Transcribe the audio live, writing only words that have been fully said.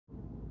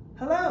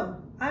Hello,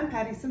 I'm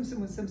Patty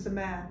Simpson with Simpson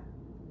Math.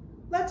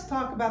 Let's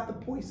talk about the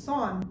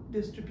Poisson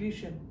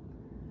distribution.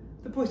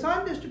 The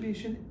Poisson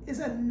distribution is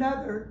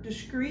another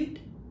discrete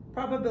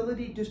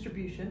probability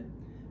distribution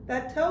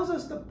that tells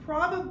us the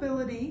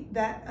probability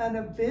that an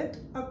event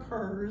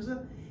occurs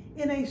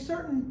in a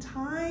certain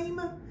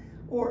time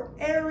or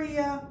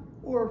area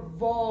or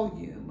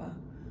volume.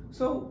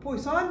 So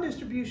Poisson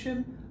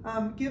distribution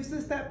gives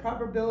us that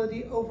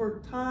probability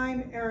over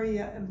time,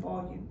 area, and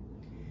volume.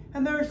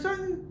 And there are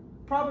certain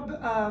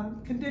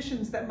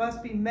conditions that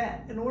must be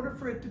met in order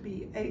for it to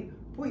be a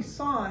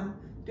Poisson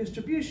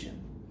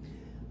distribution.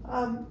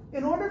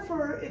 In order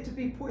for it to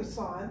be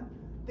Poisson,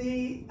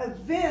 the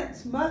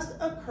events must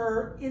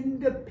occur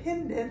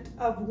independent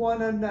of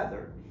one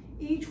another.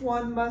 Each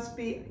one must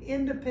be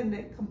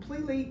independent,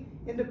 completely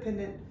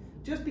independent.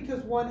 Just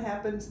because one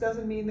happens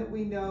doesn't mean that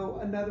we know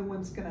another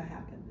one's going to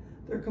happen.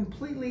 They're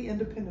completely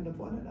independent of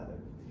one another.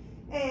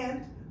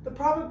 And the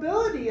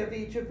probability of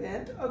each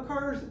event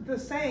occurs the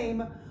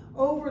same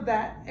over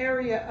that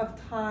area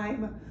of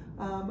time,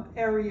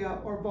 area,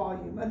 or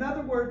volume. In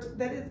other words,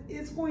 that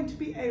it's going to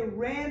be a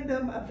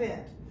random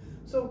event.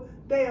 So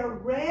they are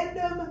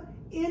random,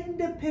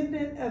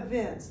 independent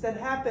events that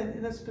happen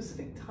in a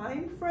specific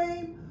time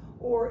frame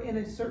or in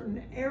a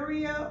certain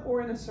area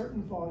or in a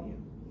certain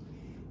volume.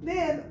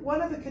 Then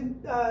one of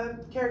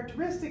the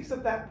characteristics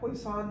of that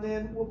Poisson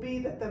then will be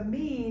that the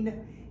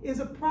mean is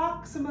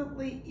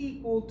approximately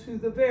equal to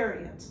the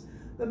variance.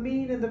 The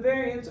mean and the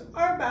variance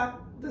are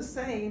about the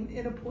same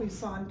in a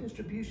Poisson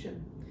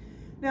distribution.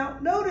 Now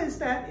notice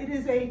that it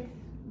is a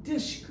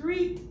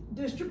discrete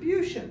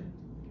distribution.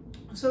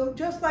 So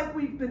just like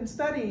we've been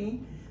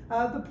studying,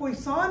 the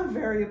Poisson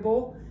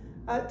variable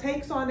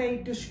takes on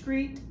a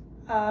discrete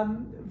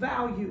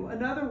value.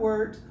 In other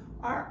words,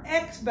 our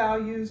x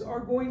values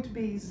are going to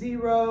be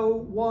 0,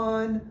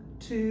 1,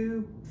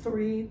 2,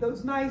 3,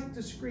 those nice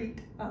discrete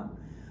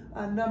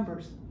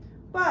numbers.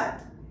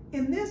 But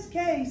in this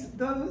case,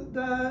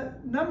 the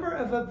number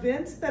of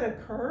events that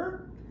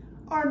occur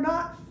are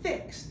not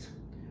fixed.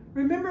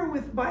 Remember,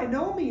 with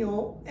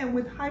binomial and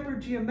with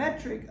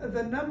hypergeometric,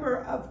 the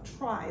number of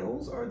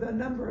trials or the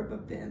number of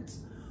events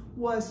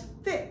was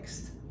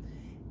fixed.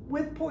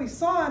 With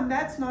Poisson,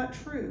 that's not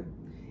true.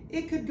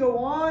 It could go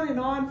on and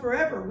on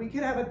forever. We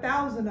could have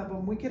 1,000 of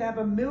them. We could have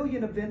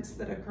 1,000,000 events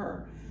that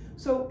occur.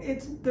 So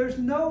there's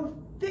no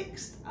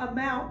fixed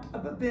amount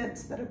of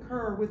events that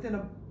occur within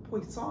a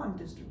Poisson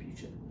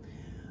distribution.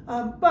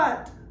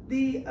 But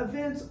the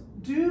events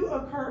do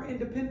occur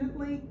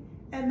independently,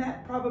 and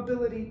that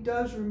probability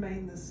does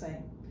remain the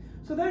same.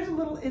 So there's a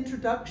little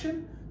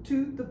introduction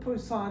to the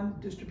Poisson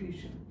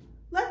distribution.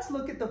 Let's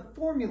look at the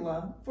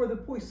formula for the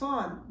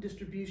Poisson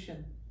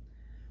distribution.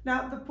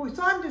 Now, the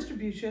Poisson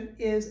distribution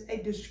is a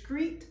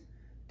discrete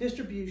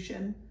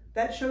distribution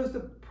that shows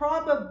the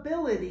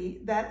probability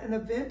that an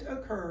event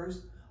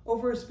occurs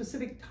over a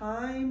specific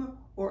time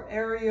or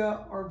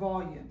area or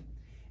volume.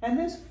 And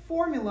this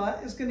formula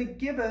is going to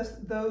give us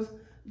those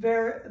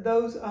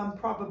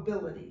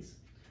probabilities.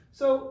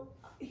 So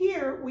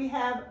here we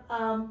have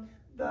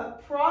the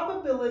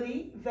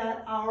probability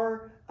that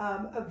our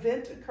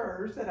event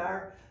occurs, that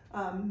our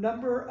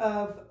number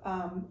of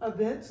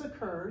events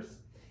occurs,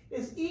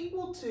 is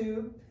equal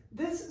to,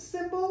 this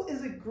symbol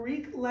is a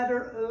Greek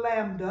letter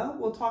lambda.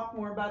 We'll talk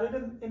more about it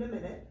in a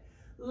minute.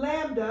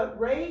 Lambda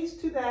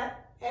raised to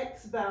that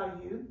x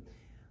value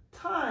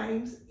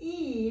times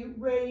e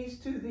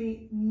raised to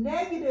the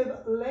negative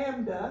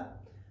lambda,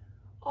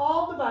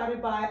 all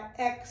divided by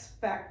x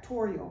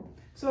factorial.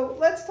 So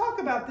let's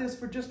talk about this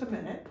for just a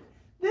minute.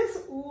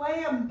 This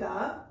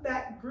lambda,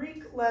 that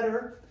Greek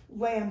letter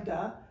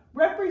lambda,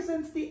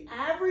 represents the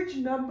average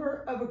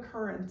number of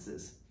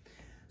occurrences.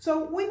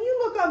 So when you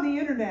look on the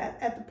internet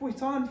at the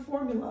Poisson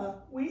formula,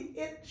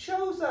 it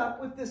shows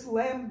up with this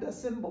lambda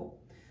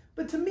symbol.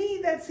 But to me,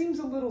 that seems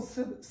a little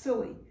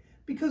silly,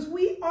 because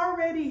we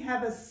already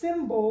have a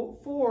symbol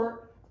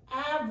for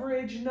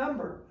average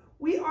number.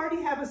 We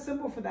already have a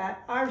symbol for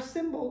that. Our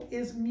symbol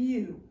is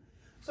mu.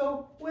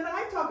 So when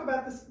I talk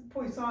about this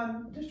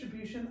Poisson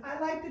distribution, I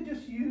like to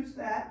just use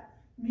that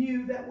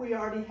mu that we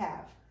already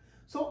have.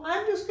 So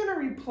I'm just going to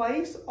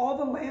replace all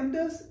the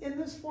lambdas in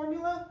this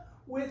formula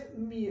with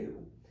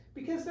mu,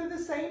 because they're the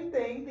same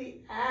thing,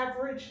 the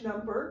average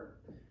number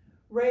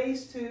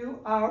raised to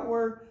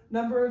our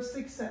number of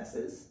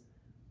successes,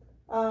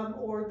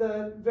 or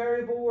the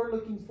variable we're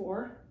looking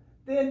for.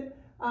 Then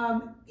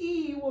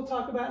e we'll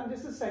talk about in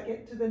just a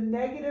second, to the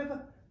negative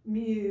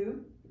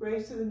mu,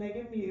 raised to the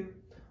negative mu,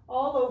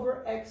 all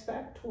over x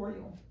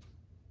factorial.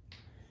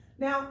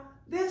 Now,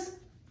 this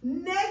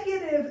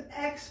negative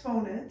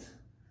exponent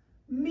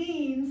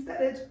means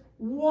that it's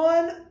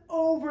 1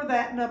 over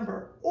that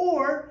number.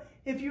 Or,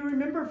 if you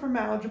remember from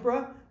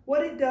algebra,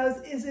 what it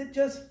does is it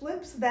just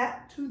flips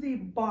that to the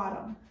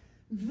bottom.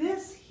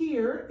 This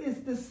here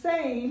is the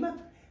same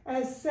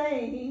as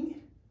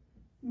saying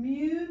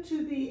mu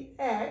to the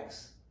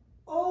x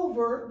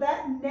over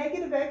that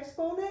negative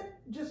exponent,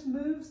 just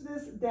moves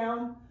this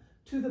down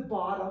to the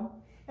bottom,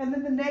 and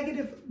then the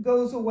negative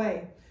goes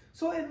away.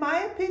 So in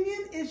my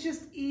opinion, it's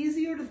just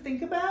easier to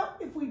think about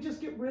if we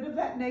just get rid of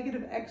that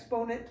negative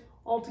exponent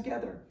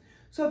altogether.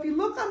 So if you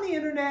look on the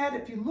internet,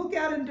 if you look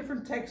out in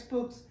different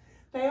textbooks,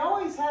 they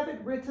always have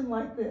it written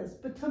like this.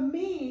 But to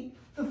me,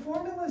 the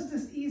formula is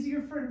just easier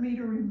for me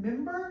to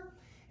remember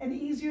and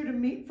easier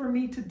for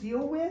me to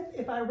deal with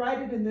if I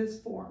write it in this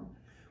form,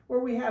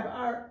 where we have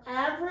our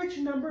average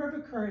number of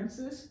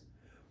occurrences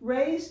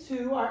raised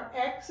to our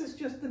x is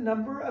just the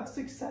number of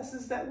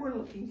successes that we're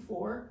looking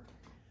for,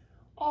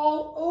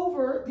 all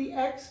over the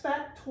x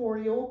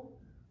factorial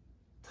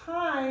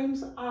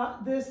times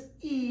this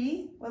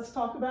e, let's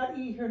talk about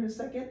e here in a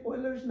second,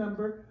 Euler's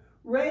number,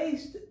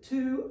 raised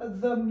to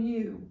the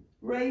mu,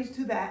 raised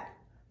to that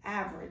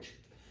average.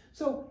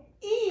 So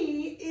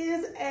e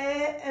is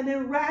an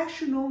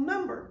irrational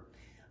number.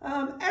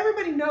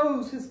 Everybody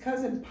knows his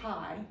cousin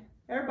pi.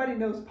 Everybody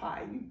knows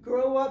pi. You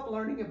grow up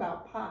learning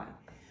about pi.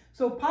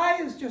 So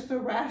pi is just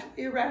an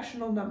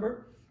irrational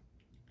number,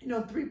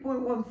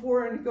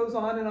 3.14, and it goes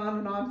on and on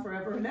and on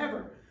forever and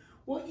ever.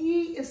 Well,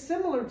 e is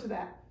similar to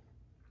that.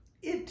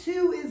 It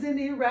too is an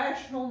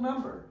irrational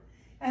number.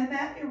 And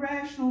that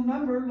irrational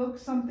number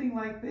looks something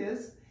like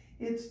this.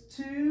 It's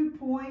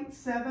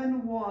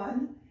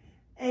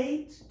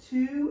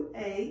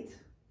 2.71828.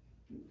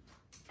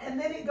 And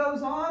then it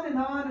goes on and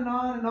on and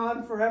on and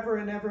on forever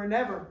and ever and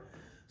ever.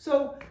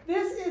 So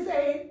this is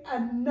a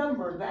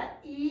number.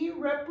 That E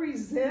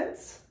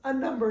represents a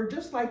number,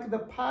 just like the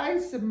pi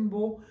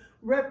symbol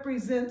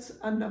represents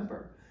a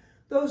number.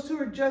 Those two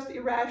are just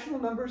irrational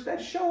numbers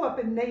that show up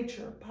in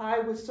nature.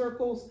 Pi with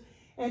circles,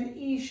 and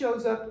E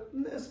shows up,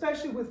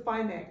 especially with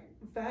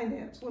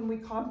finance, when we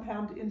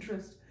compound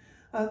interest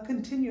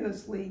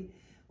continuously.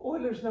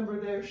 Euler's number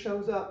there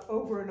shows up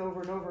over and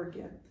over and over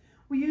again.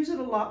 We use it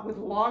a lot with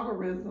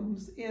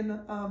logarithms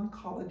in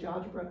college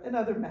algebra and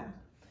other math.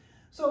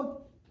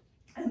 So,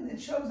 and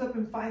it shows up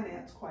in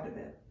finance quite a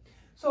bit.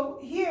 So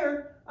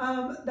here,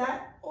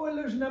 that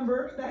Euler's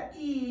number, that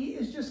E,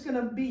 is just going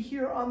to be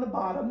here on the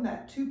bottom,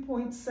 that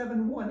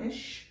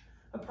 2.71-ish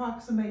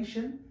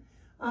approximation,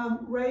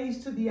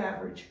 raised to the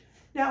average.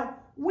 Now,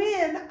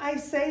 when I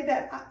say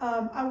that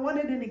I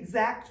wanted an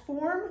exact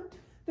form,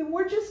 then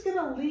we're just going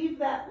to leave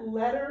that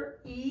letter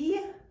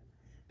E,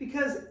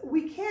 because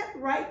we can't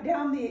write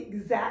down the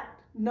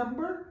exact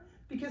number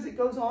because it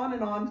goes on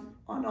and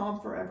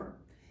on forever.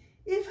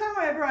 If,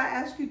 however, I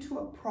ask you to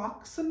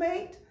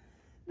approximate,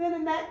 then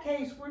in that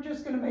case, we're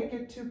just going to make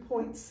it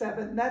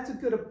 2.7. That's a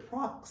good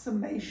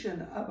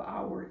approximation of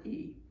our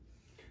E.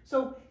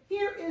 So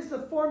here is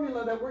the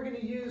formula that we're going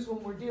to use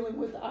when we're dealing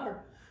with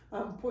our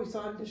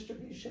Poisson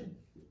distribution.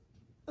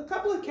 A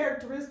couple of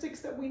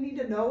characteristics that we need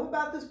to know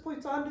about this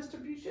Poisson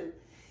distribution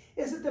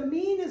is that the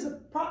mean is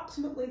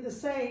approximately the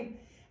same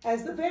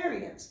as the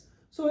variance.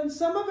 So in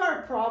some of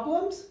our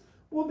problems,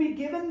 we'll be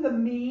given the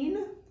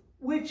mean,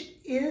 which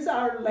is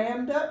our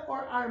lambda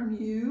or our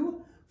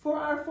mu for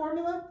our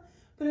formula.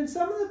 But in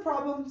some of the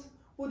problems,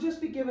 we'll just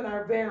be given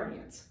our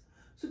variance.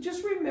 So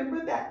just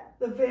remember that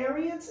the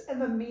variance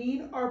and the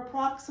mean are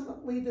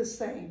approximately the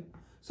same.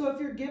 So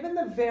if you're given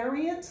the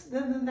variance,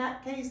 then in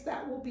that case,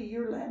 that will be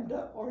your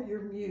lambda or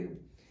your mu.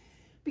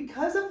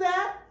 Because of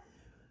that,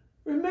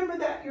 remember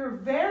that your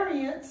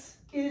variance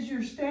is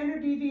your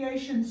standard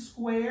deviation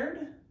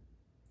squared.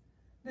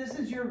 This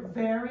is your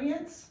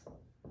variance.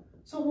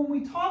 So when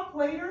we talk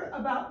later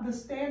about the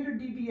standard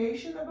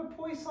deviation of a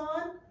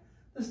Poisson,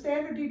 the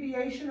standard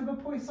deviation of a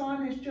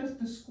Poisson is just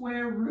the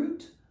square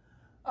root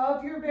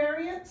of your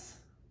variance.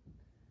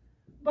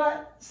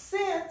 But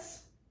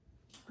since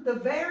the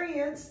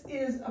variance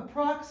is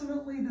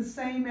approximately the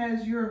same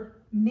as your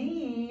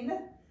mean,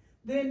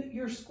 then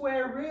your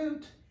square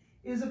root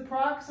is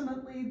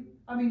approximately,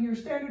 your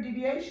standard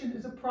deviation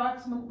is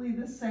approximately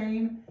the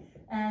same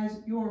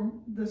as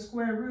the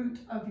square root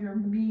of your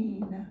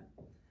mean.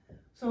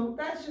 So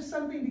that's just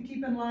something to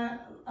keep in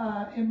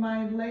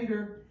mind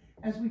later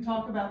as we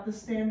talk about the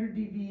standard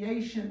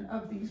deviation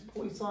of these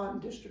Poisson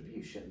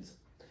distributions.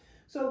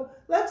 So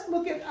let's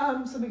look at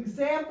some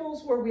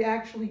examples where we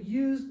actually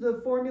use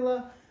the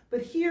formula,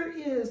 but here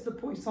is the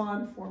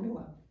Poisson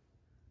formula.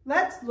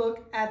 Let's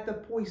look at the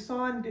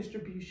Poisson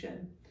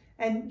distribution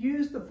and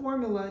use the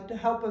formula to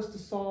help us to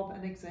solve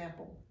an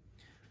example.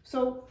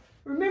 So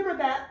remember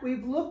that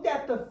we've looked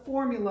at the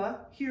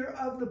formula here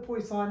of the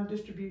Poisson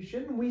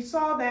distribution. We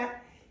saw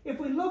that if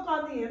we look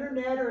on the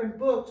internet or in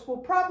books, we'll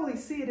probably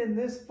see it in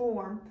this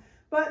form,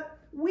 but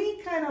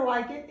we kind of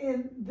like it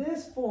in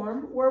this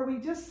form where we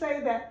just say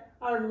that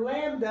our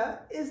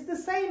lambda is the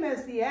same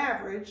as the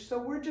average, so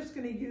we're just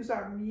going to use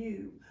our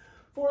mu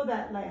for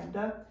that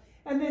lambda.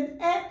 And then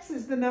x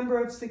is the number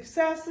of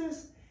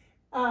successes,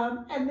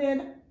 and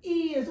then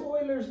E is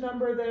Euler's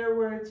number there,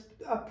 where it's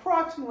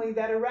approximately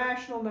that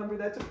irrational number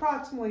that's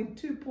approximately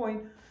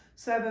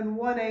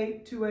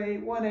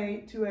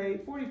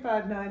 2.718281828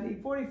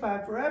 4590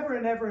 45 forever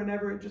and ever and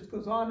ever. It just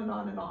goes on and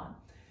on and on.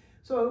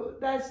 So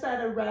that's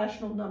that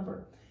irrational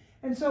number.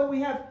 And so we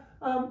have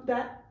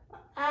that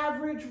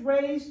average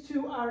raised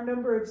to our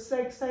number of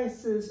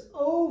successes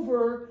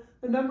over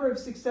the number of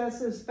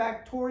successes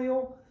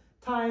factorial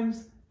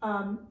times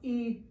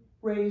e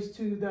raised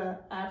to the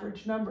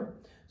average number.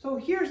 So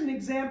here's an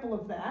example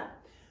of that.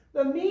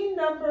 The mean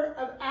number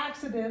of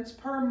accidents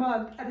per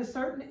month at a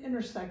certain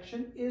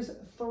intersection is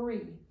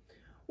 3.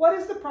 What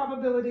is the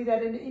probability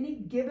that in any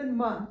given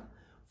month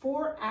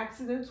 4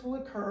 accidents will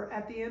occur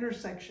at the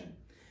intersection?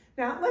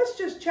 Now let's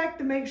just check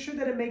to make sure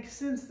that it makes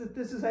sense that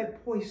this is a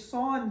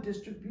Poisson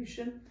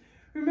distribution.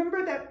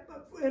 Remember that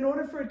in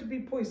order for it to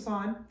be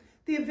Poisson,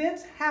 the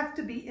events have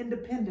to be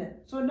independent.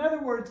 So in other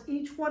words,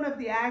 each one of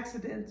the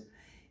accidents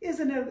is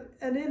an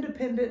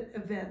independent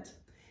event.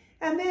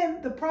 And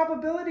then the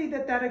probability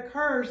that that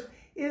occurs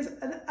is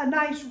a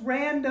nice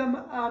random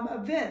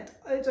event.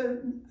 It's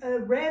a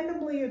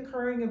randomly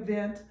occurring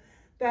event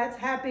that's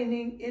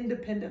happening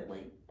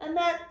independently. And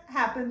that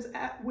happens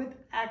with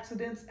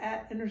accidents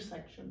at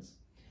intersections.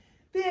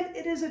 Then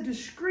it is a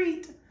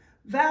discrete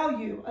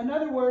value. In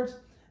other words,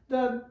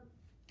 the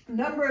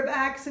number of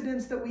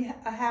accidents that we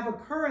have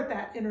occur at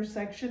that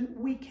intersection,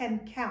 we can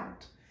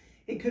count.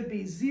 It could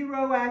be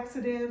 0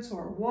 accidents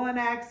or 1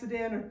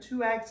 accident or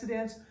 2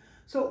 accidents.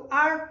 So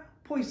our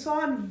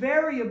Poisson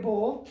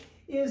variable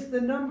is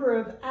the number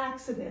of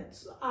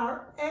accidents.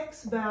 Our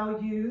x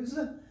values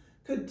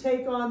could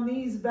take on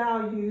these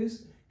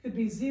values. Could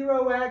be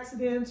 0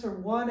 accidents or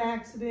 1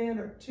 accident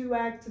or 2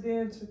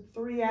 accidents or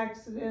 3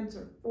 accidents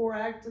or 4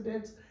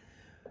 accidents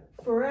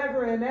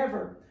forever and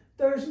ever.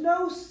 There's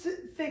no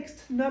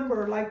fixed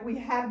number like we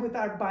had with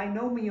our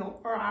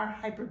binomial or our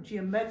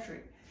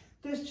hypergeometric.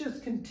 This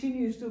just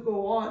continues to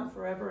go on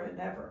forever and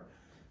ever.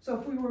 So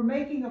if we were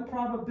making a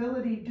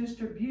probability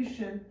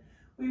distribution,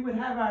 we would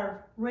have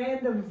our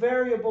random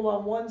variable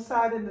on one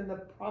side and then the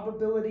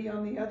probability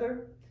on the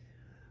other.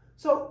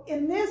 So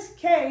in this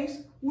case,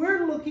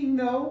 we're looking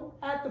though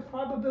at the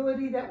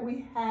probability that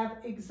we have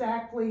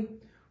exactly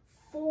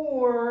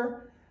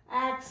 4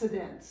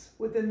 accidents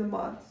within the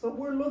month. So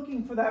we're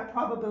looking for that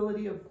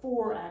probability of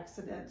 4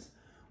 accidents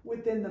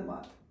within the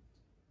month.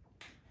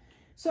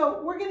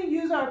 So we're going to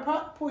use our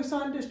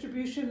Poisson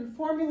distribution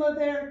formula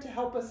there to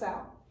help us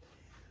out.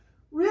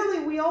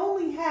 Really, we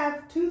only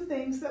have 2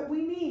 things that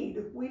we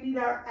need. We need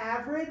our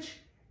average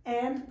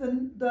and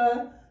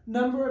the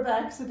number of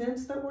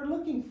accidents that we're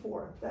looking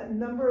for, that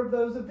number of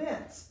those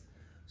events.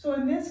 So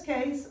in this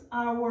case,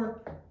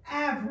 our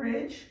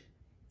average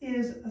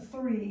is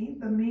 3,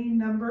 the mean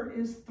number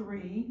is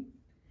 3,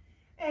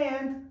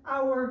 and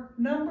our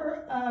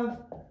number of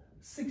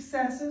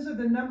successes or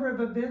the number of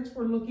events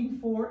we're looking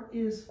for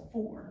is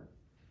 4.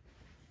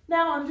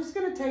 Now I'm just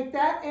going to take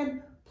that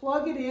and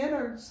plug it in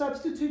or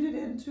substitute it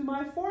into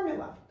my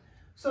formula.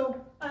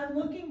 So I'm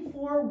looking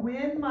for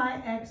when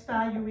my x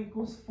value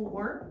equals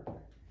 4.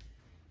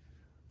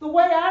 The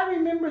way I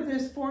remember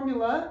this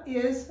formula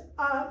is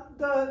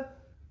the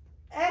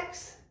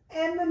x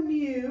and the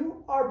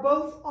mu are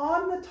both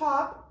on the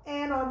top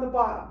and on the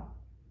bottom.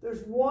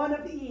 There's one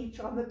of each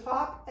on the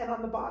top and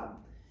on the bottom.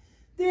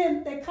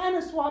 Then they kind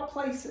of swap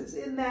places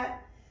in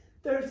that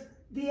there's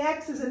the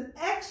x is an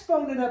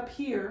exponent up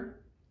here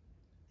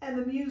and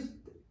the mu's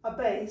a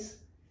base.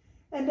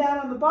 And down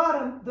on the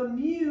bottom, the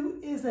mu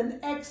is an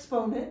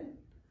exponent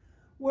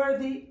where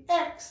the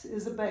x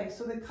is a base.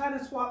 So they kind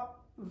of swap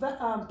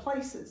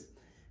places.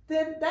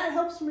 Then that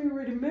helps me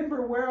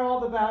remember where all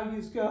the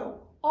values go.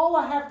 All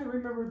I have to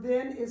remember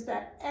then is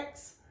that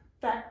x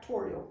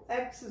factorial.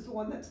 X is the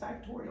one that's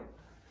factorial.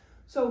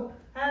 So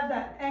have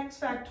that x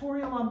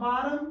factorial on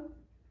bottom,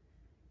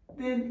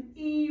 then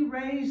e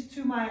raised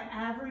to my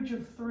average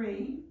of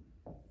 3.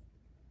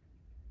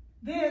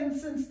 Then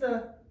since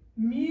the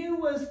mu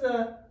was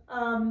the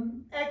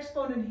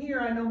exponent here,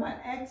 I know my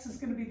x is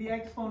going to be the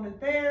exponent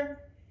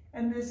there,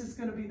 and this is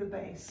going to be the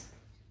base.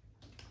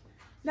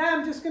 Now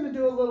I'm just going to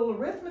do a little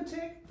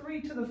arithmetic.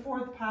 3 to the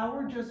 4th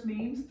power just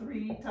means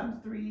 3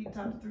 times 3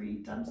 times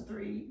 3 times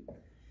 3.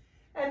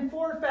 And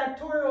 4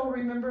 factorial,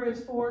 remember,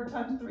 is 4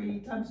 times 3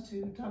 times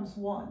 2 times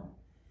 1.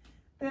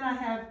 Then I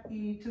have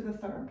e to the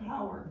 3rd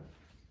power.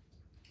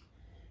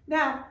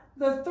 Now,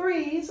 the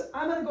 3's,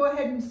 I'm going to go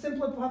ahead and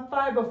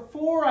simplify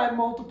before I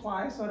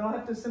multiply, so I don't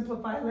have to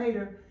simplify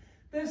later.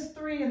 This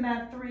 3 and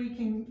that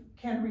 3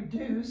 can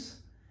reduce.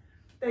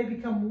 They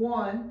become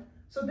 1.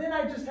 So then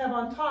I just have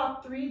on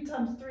top 3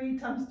 times 3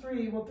 times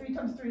 3. Well, 3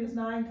 times 3 is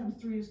 9,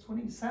 times 3 is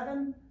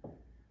 27.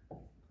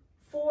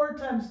 4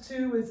 times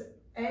 2 is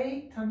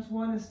 8, times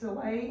 1 is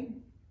still 8,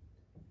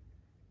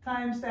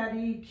 times that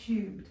e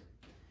cubed.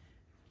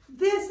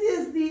 This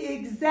is the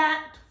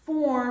exact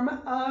form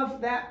of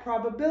that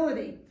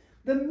probability.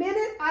 The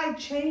minute I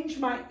change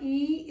my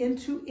e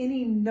into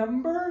any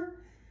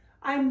number,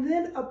 I'm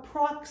then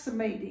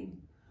approximating.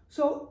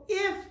 So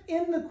if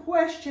in the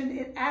question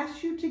it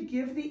asks you to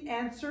give the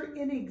answer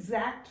in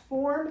exact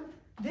form,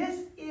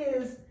 this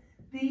is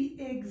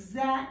the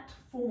exact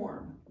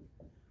form.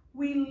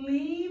 We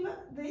leave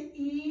the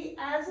e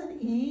as an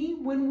e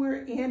when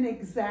we're in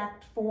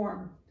exact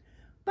form.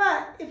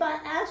 But if I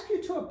ask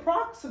you to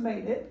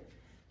approximate it,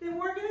 then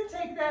we're going to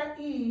take that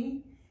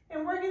e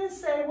and we're going to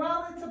say,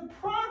 well, it's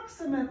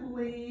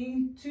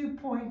approximately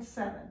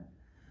 2.7.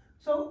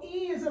 So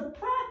E is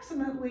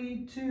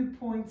approximately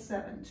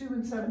 2.7,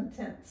 2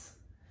 7/10.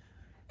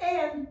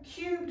 And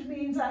cubed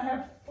means I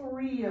have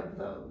 3 of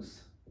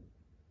those.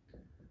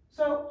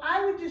 So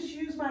I would just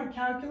use my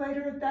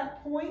calculator at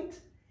that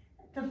point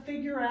to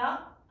figure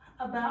out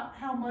about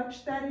how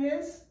much that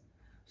is.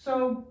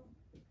 So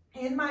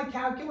in my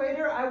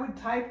calculator, I would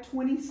type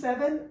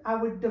 27. I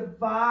would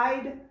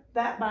divide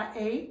that by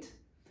 8.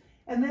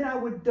 And then I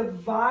would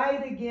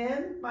divide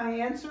again my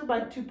answer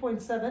by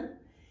 2.7.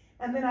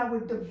 And then I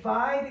would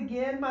divide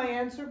again my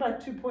answer by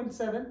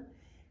 2.7.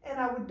 And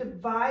I would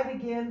divide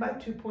again by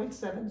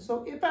 2.7.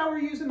 So if I were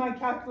using my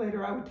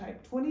calculator, I would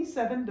type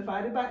 27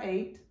 divided by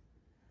 8,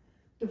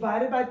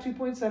 divided by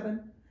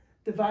 2.7,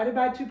 divided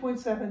by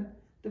 2.7,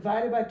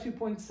 divided by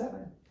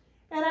 2.7.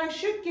 And I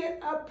should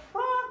get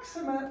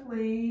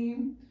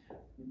approximately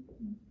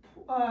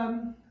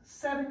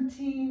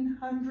 17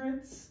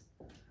 hundredths,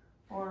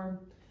 or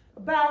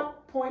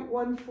about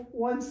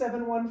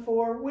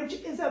 0.1714, which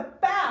is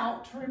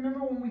about,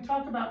 remember when we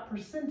talk about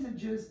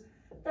percentages,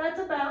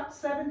 that's about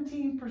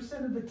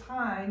 17% of the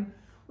time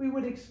we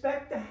would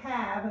expect to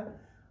have,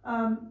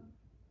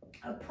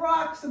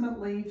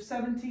 approximately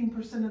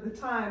 17% of the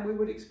time we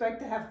would expect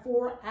to have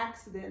 4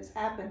 accidents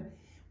happen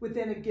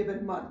within a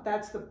given month.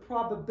 That's the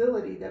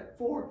probability that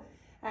 4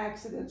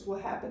 accidents will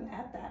happen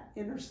at that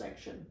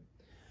intersection.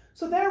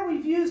 So there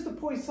we've used the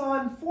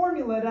Poisson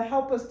formula to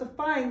help us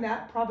define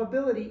that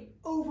probability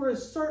over a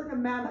certain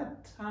amount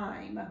of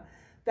time,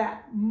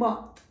 that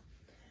month.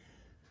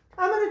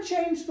 I'm going to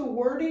change the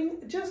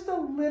wording just a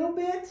little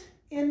bit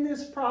in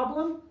this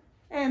problem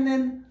and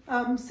then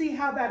see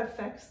how that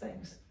affects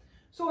things.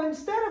 So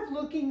instead of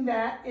looking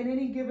that in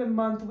any given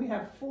month we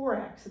have 4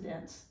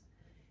 accidents,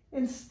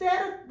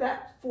 instead of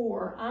that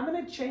 4, I'm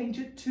going to change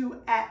it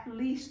to at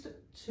least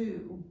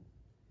 2.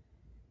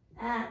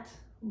 At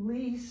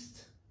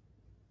least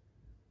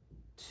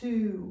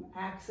 2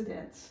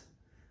 accidents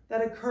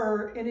that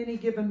occur in any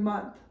given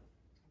month.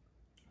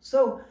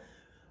 So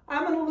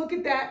I'm going to look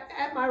at that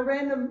at my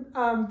random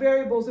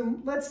variables,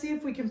 and let's see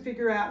if we can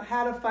figure out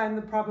how to find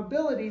the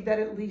probability that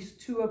at least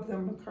 2 of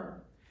them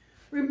occur.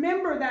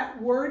 Remember that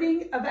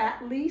wording of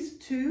at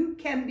least 2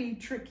 can be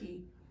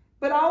tricky,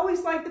 but I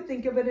always like to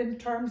think of it in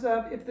terms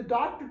of if the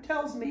doctor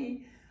tells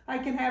me I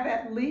can have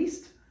at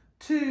least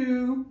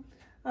 2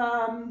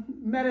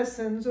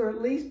 medicines, or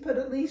at least put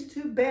at least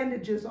 2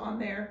 bandages on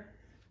there,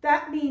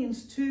 that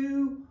means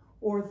 2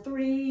 or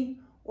 3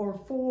 or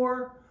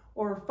 4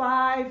 or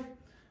 5.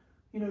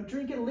 You know,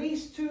 drink at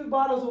least 2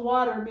 bottles of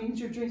water means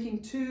you're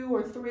drinking 2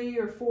 or 3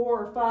 or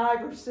 4 or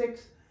 5 or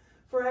 6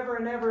 forever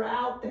and ever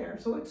out there.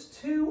 So it's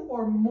 2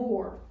 or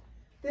more.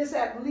 This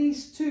at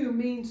least 2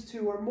 means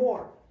 2 or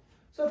more.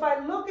 So if I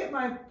look at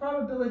my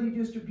probability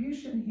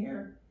distribution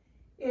here,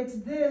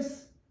 it's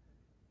this,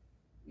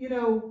 you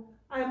know,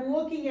 I'm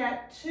looking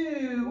at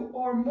 2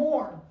 or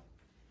more.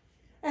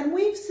 And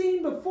we've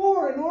seen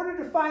before, in order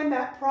to find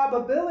that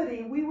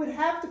probability, we would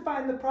have to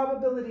find the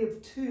probability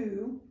of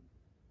 2,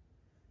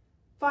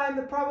 find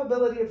the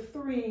probability of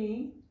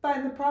 3,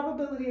 find the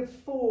probability of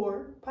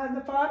 4, find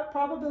the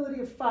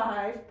probability of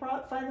 5,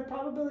 find the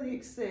probability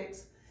of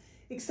 6,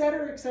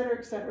 etc., etc.,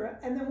 etc.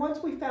 And then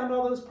once we found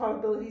all those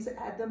probabilities,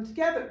 add them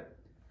together.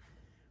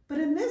 But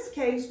in this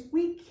case,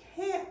 we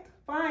can't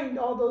find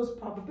all those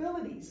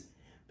probabilities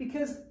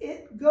because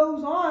it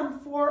goes on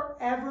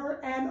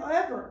forever and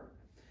ever.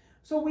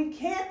 So we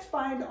can't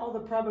find all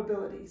the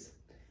probabilities.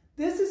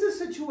 This is a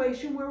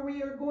situation where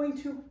we are going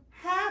to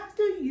have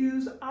to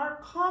use our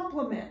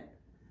complement.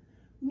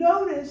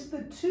 Notice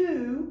the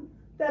 2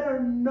 that are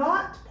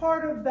not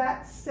part of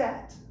that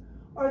set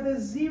are the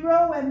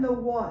 0 and the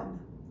 1.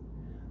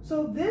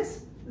 So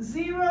this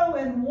 0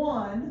 and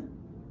 1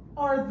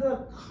 are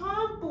the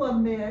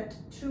complement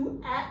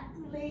to at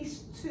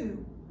least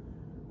 2.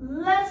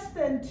 Less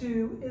than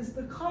 2 is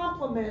the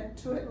complement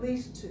to at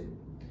least 2.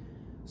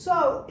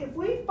 So if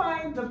we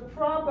find the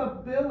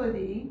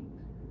probability,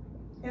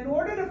 in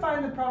order to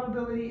find the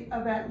probability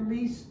of at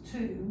least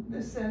 2,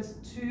 this says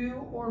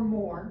 2 or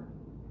more,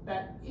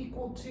 that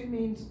equal to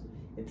means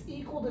it's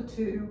equal to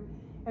 2,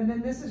 and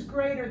then this is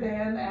greater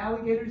than, the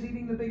alligator's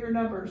eating the bigger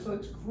number, so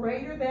it's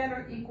greater than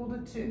or equal to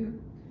 2.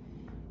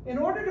 In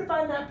order to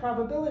find that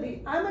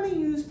probability, I'm going to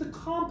use the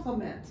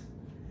complement.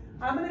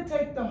 I'm going to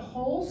take the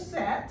whole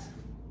set.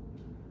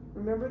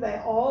 Remember, they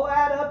all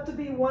add up to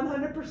be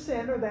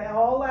 100%, or they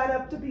all add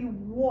up to be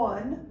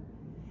 1.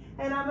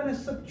 And I'm going to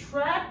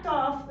subtract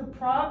off the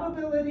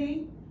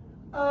probability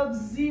of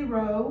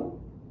 0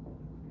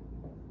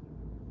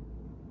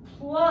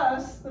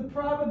 plus the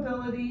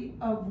probability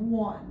of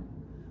 1.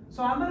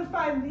 So I'm going to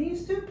find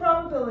these 2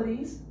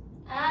 probabilities,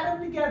 add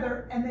them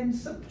together, and then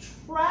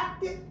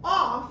subtract it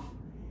off,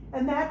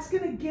 and that's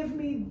going to give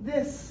me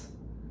this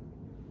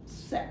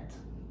set,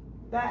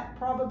 that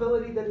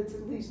probability that it's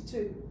at least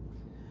 2.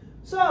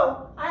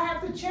 So I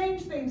have to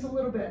change things a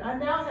little bit. I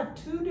now have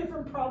 2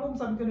 different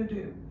problems I'm going to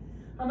do.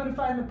 I'm going to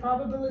find the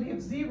probability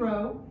of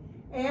 0,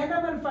 and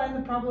I'm going to find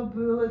the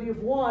probability of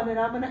 1, and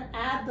I'm going to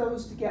add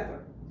those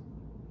together.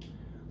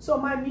 So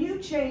my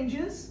mu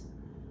changes,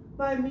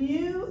 My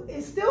mu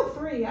is still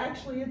 3.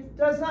 Actually, it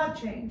does not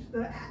change.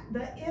 The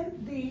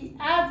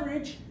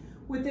average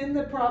within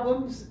the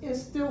problems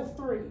is still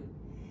 3.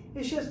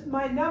 It's just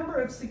my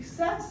number of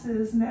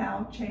successes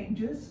now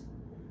changes.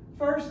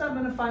 First, I'm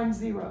going to find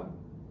 0.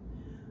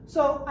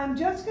 So I'm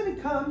just going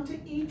to come to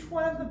each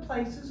one of the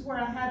places where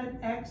I had an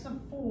x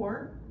of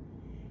 4,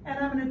 and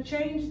I'm going to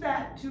change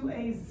that to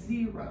a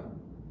 0.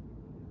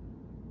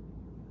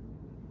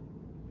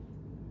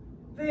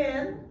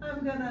 Then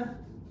I'm going to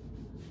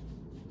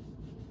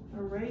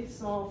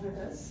erase all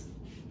this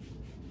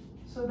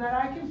so that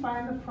I can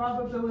find the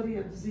probability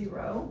of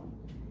 0.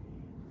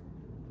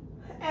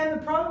 And the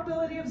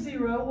probability of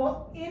 0,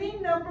 well, any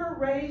number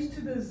raised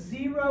to the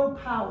 0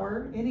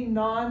 power, any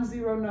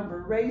non-zero number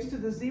raised to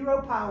the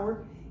 0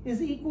 power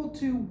is equal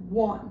to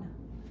 1.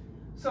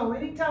 So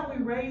anytime we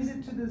raise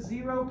it to the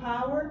 0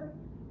 power,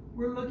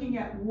 we're looking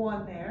at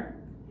 1 there.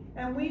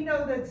 And we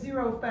know that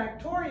 0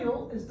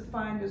 factorial is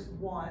defined as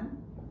 1.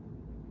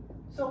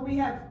 So we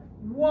have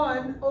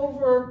 1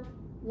 over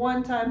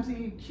 1 times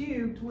e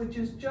cubed, which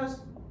is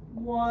just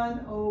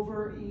 1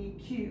 over e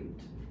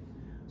cubed.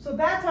 So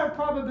that's our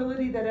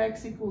probability that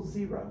x equals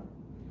 0.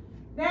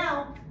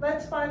 Now,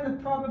 let's find the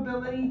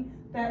probability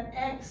that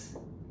x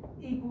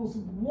equals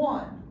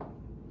 1.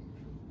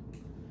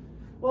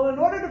 Well, in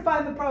order to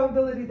find the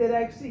probability that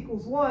x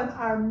equals 1,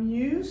 our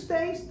mu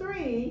stays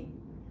 3,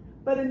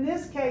 but in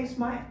this case,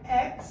 my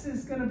x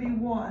is going to be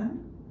 1.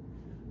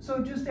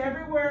 So just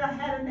everywhere I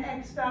had an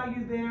x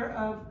value there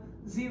of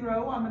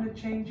 0, I'm going to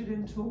change it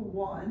into a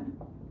 1.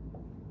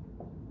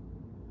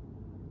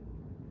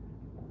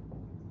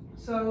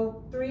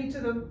 So 3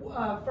 to the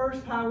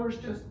first power is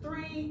just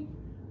 3,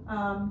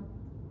 and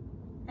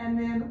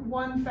then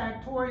 1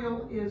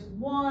 factorial is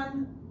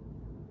 1.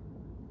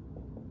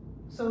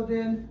 So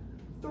then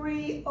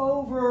 3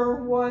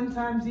 over 1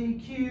 times e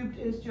cubed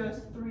is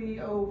just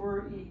 3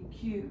 over e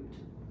cubed.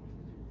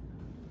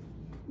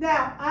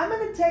 Now, I'm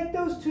going to take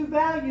those two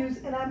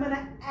values and I'm going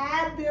to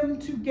add them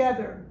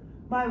together.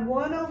 My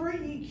 1 over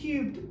e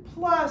cubed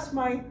plus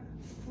my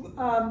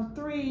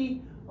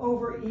 3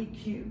 over e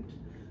cubed.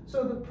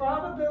 So the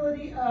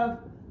probability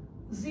of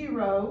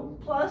 0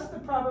 plus the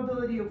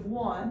probability of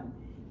 1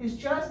 is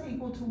just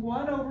equal to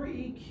 1 over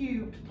e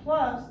cubed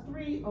plus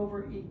 3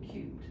 over e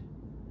cubed.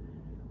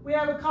 We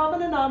have a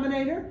common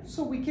denominator,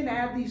 so we can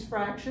add these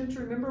fractions.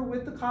 Remember,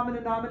 with the common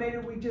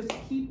denominator, we just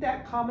keep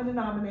that common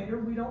denominator.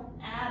 We don't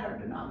add our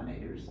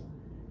denominators.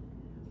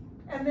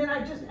 And then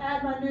I just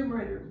add my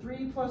numerator.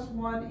 3 plus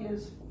 1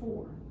 is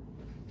 4.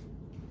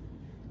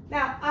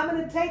 Now, I'm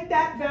going to take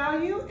that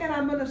value and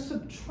I'm going to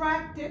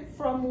subtract it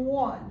from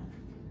 1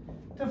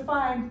 to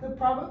find the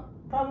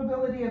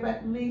probability of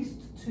at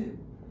least 2.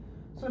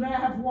 So now I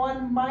have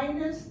 1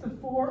 minus the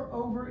 4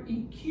 over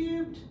e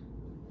cubed.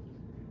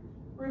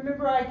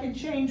 Remember, I can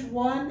change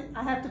 1.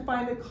 I have to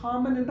find a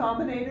common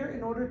denominator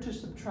in order to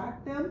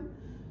subtract them.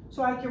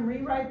 So I can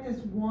rewrite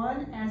this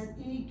 1 as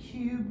e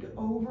cubed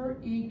over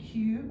e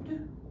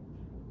cubed.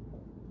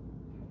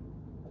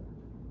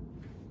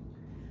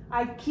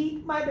 I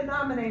keep my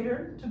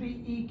denominator to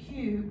be e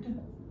cubed,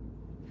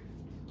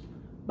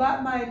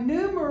 but my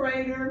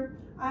numerator,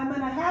 I'm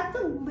going to have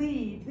to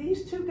leave.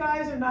 These two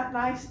guys are not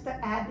nice to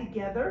add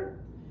together.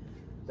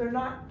 They're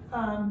not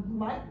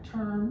like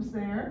terms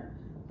there.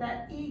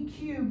 That e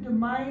cubed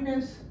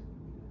minus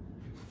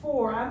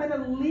 4, I'm going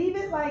to leave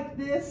it like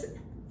this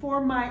for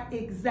my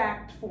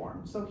exact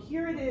form. So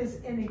here it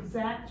is in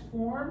exact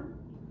form,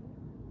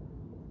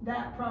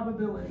 that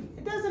probability.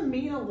 It doesn't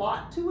mean a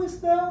lot to us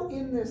though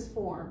in this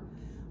form.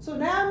 So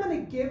now I'm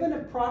going to give an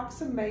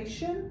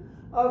approximation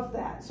of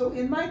that. So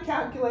in my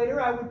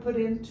calculator, I would put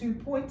in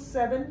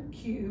 2.7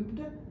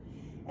 cubed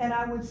and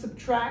I would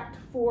subtract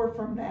 4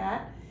 from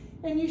that.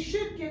 And you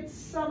should get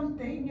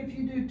something. If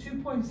you do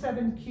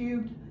 2.7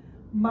 cubed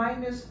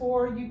minus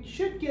 4, you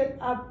should get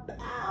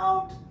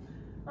about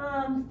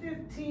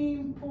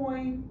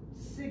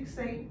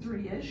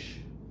 15.683-ish.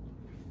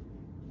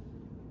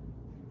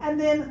 And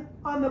then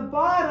on the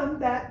bottom,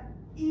 that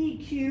e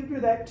cubed, or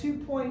that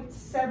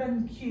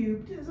 2.7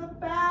 cubed, is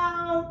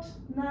about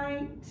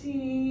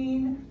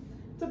 19,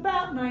 it's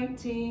about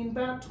 19,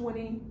 about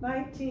 20,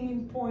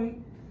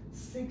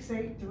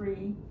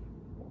 19.683,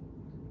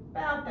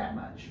 about that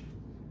much.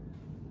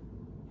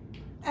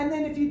 And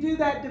then if you do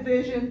that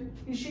division,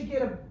 you should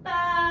get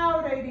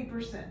about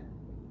 80%.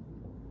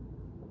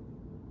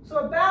 So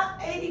about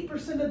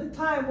 80% of the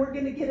time, we're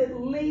going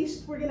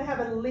to have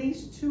at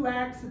least 2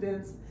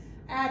 accidents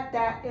at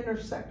that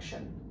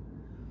intersection.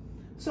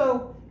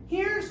 So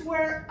here's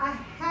where I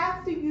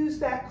have to use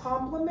that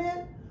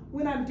complement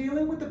when I'm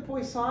dealing with the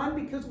Poisson,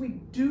 because we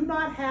do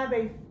not have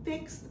a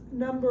fixed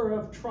number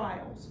of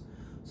trials.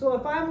 So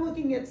if I'm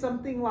looking at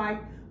something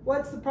like,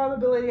 what's the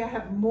probability I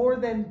have more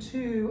than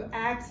 2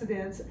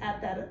 accidents at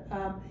that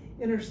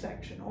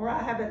intersection, or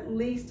I have at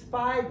least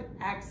 5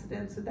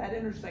 accidents at that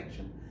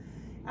intersection,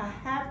 I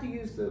have to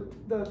use the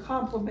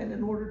complement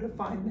in order to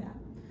find that.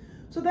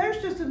 So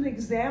there's just an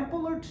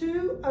example or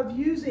two of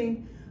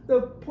using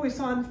the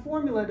Poisson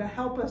formula to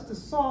help us to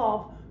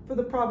solve for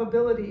the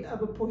probability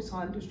of a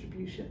Poisson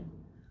distribution.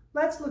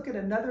 Let's look at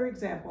another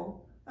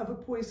example of a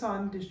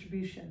Poisson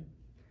distribution.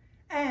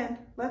 And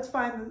let's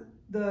find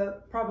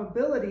the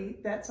probability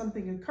that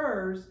something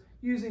occurs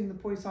using the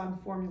Poisson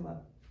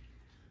formula.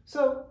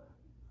 So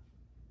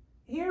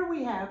here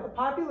we have a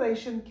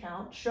population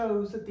count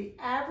shows that the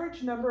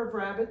average number of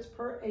rabbits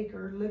per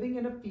acre living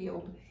in a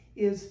field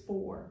is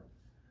 4.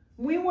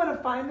 We want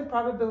to find the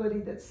probability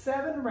that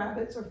 7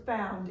 rabbits are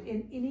found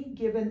in any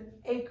given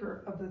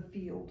acre of the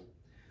field.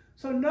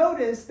 So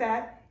notice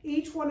that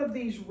each one of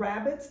these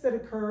rabbits that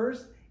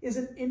occurs is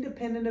an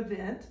independent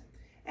event,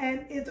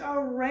 and it's a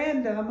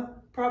random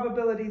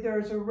probability.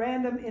 There's a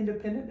random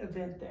independent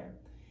event there.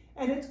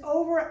 And it's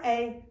over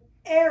an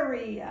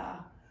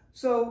area.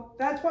 So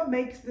that's what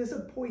makes this a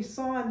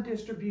Poisson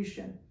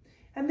distribution.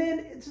 And then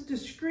it's a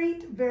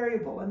discrete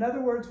variable. In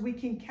other words, we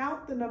can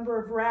count the number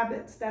of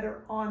rabbits that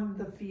are on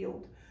the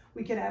field.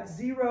 We can have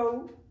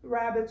 0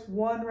 rabbits,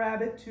 1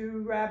 rabbit,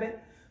 2 rabbit.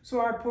 So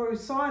our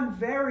Poisson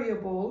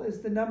variable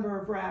is the number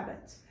of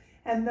rabbits,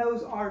 and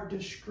those are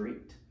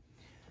discrete.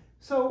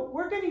 So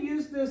we're going to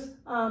use this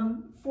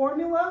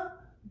formula,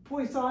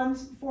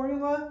 Poisson's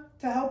formula,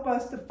 to help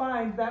us to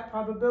find that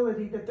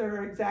probability that there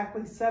are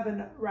exactly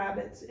 7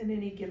 rabbits in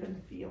any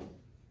given field.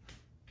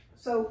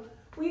 So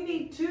we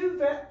need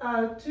two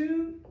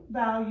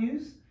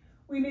values.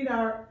 We need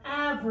our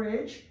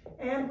average,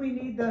 and we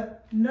need the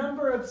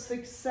number of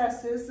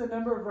successes, the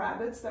number of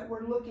rabbits that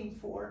we're looking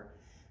for,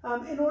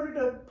 in order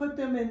to put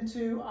them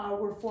into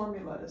our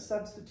formula, to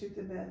substitute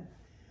them in.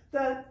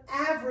 The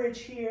average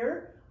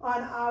here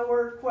on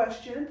our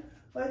question,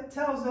 it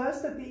tells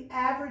us that the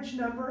average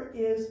number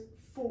is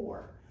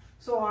 4.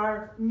 So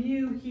our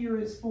mu here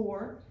is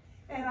 4,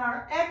 and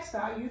our x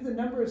value, the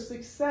number of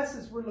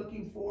successes we're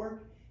looking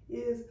for,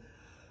 is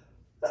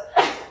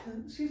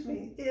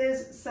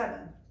is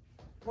 7.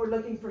 We're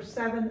looking for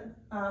 7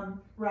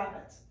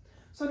 rabbits.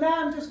 So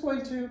now I'm just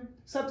going to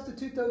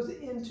substitute those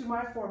into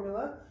my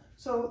formula.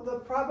 So the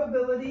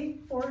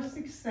probability for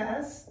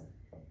success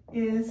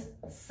is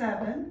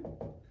 7.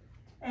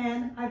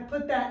 And I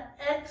put that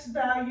x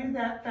value,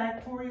 that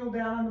factorial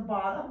down on the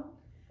bottom,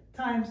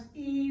 times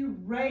e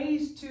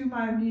raised to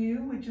my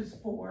mu, which is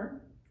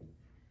 4.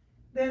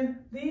 Then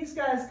these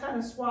guys kind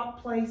of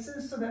swap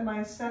places so that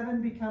my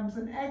 7 becomes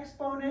an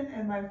exponent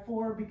and my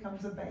 4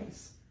 becomes a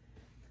base.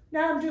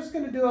 Now I'm just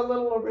going to do a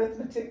little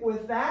arithmetic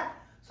with that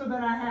so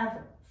that I have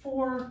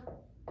 4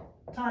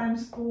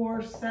 times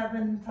 4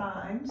 7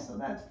 times. So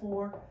that's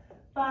 4,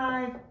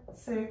 5,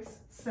 6,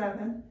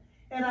 7.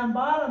 And on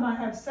bottom I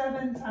have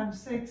 7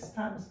 times 6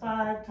 times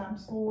 5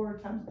 times 4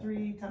 times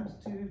 3 times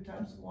 2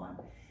 times 1.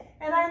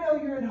 And I know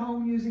you're at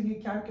home using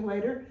a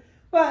calculator,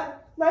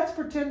 but let's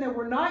pretend that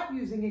we're not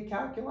using a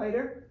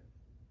calculator.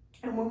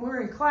 And when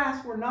we're in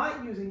class, we're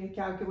not using a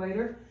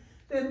calculator.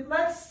 Then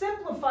let's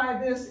simplify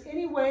this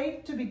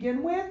anyway to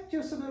begin with,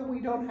 just so that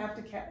we don't have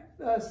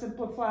to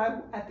simplify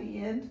at the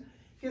end,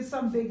 get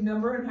some big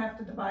number and have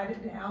to divide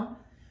it down.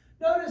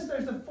 Notice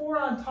there's a 4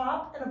 on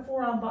top and a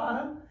 4 on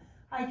bottom.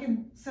 I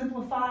can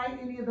simplify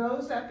any of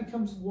those. That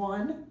becomes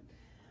 1.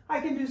 I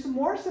can do some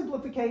more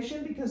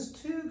simplification because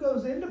 2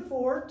 goes into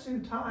 4 2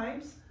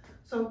 times.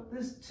 So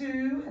this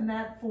 2 and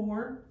that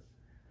 4.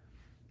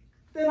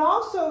 Then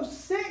also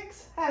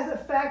 6 has a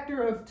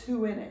factor of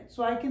 2 in it.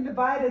 So I can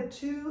divide a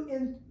 2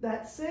 in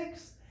that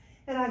 6,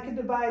 and I can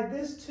divide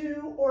this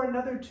 2 or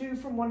another 2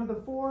 from one of the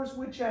 4s,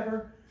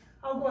 whichever.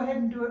 I'll go ahead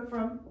and do it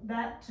from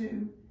that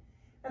 2.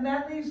 And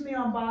that leaves me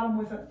on bottom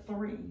with a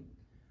 3.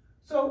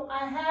 So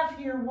I have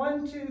here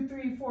 1, 2,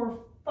 3, 4,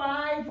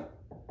 5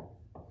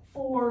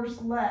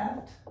 4s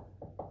left.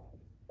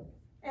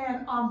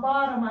 And on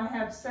bottom I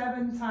have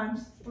 7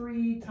 times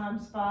 3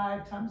 times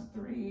 5 times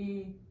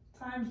 3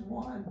 times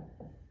 1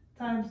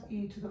 times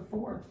e to the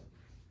 4th.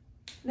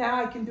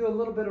 Now I can do a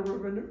little bit of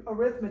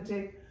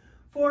arithmetic.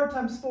 4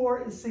 times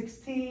 4 is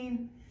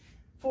 16.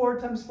 4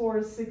 times 4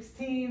 is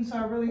 16. So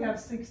I really have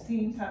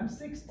 16 times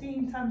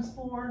 16 times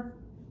 4.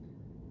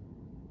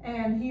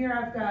 And here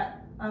I've got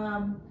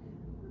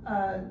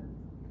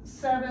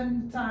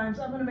 7 times,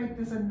 I'm going to make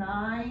this a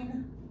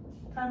 9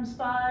 times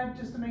 5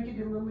 just to make it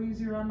a little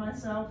easier on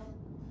myself.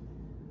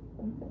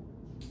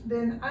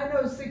 Then I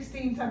know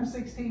 16 times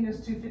 16 is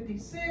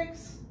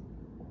 256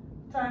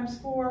 times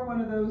 4,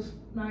 one of those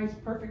nice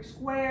perfect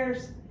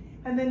squares.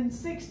 And then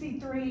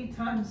 63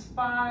 times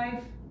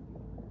 5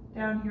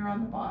 down here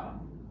on the bottom.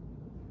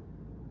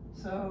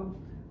 So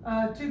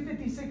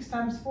 256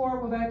 times 4,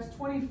 well that's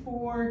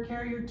 24,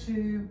 carrier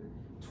 2,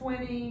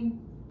 20,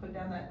 put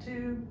down that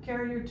 2,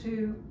 carrier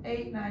 2,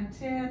 8, 9,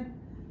 10.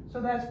 So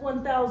that's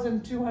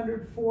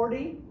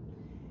 1,240.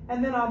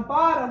 And then on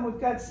bottom, we've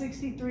got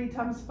 63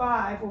 times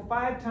 5. Well,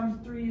 5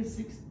 times 3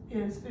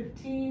 is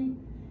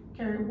 15.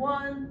 Carry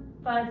 1.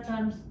 5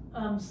 times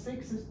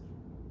 6 is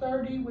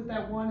 30. With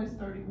that 1 is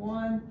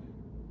 31.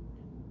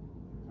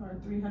 Or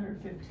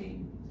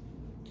 315.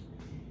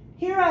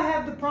 Here I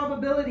have the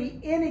probability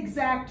in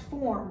exact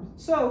form.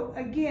 So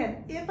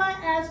again, if I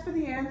ask for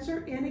the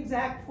answer in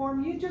exact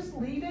form, you just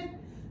leave it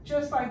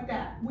just like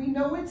that. We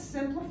know it's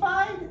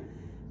simplified,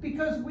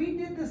 because we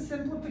did the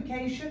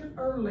simplification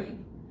early.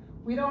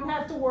 We don't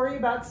have to worry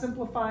about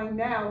simplifying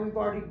now, we've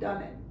already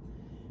done it.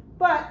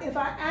 But if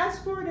I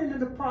ask for it in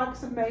an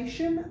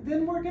approximation,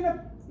 then we're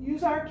gonna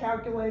use our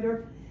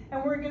calculator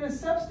and we're gonna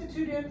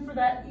substitute in for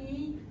that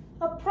E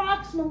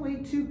approximately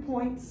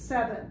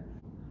 2.7.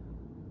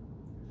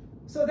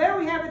 So there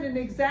we have it in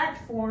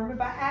exact form.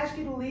 If I ask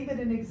you to leave it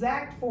in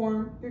exact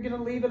form, you're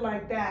gonna leave it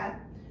like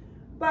that.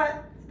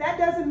 But that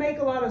doesn't make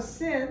a lot of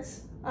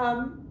sense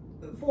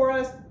for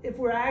us if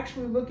we're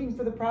actually looking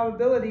for the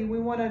probability. We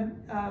wanna,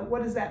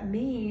 what does that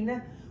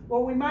mean?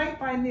 Well, we might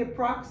find the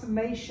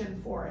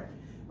approximation for it.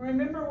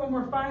 Remember, when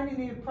we're finding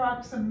the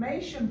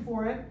approximation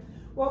for it,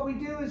 what we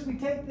do is we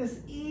take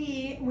this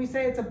E and we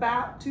say it's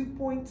about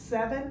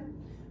 2.7.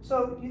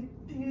 So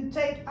you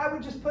take, I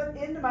would just put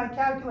into my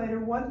calculator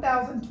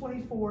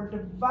 1,024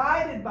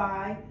 divided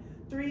by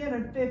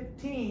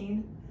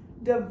 315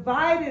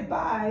 divided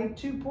by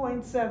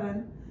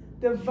 2.7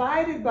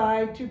 divided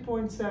by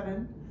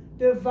 2.7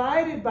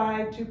 divided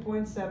by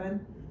 2.7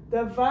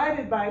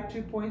 divided by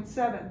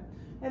 2.7.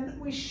 And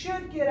we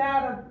should get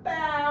out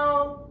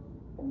about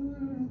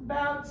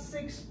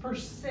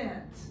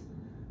 6%.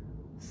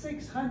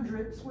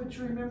 600ths, which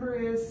remember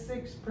is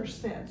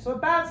 6%. So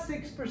about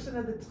 6%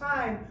 of the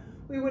time,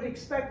 we would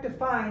expect to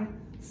find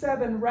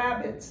 7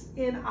 rabbits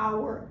in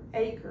our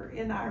acre,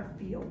 in our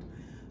field.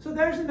 So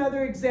there's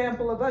another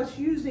example of us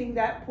using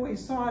that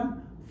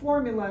Poisson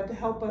formula to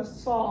help us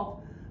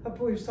solve a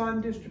Poisson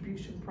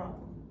distribution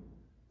problem.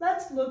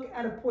 Let's look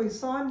at a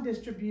Poisson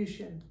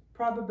distribution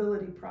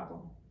probability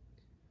problem.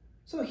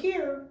 So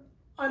here,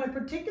 on a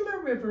particular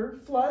river,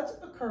 floods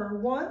occur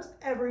once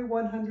every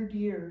 100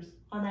 years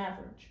on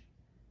average.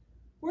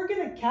 We're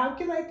going to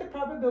calculate the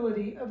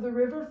probability of the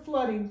river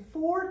flooding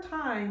 4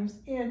 times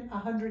in a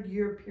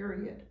 100-year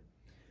period.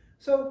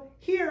 So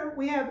here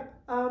we have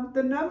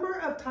the number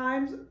of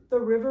times the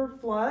river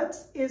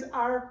floods is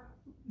our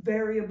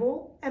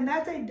variable, and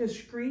that's a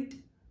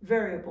discrete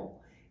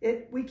variable.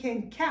 We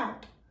can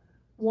count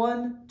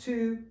 1,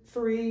 2,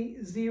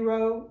 3,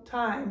 0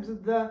 times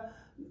the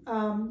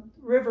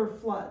river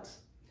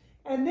floods.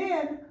 And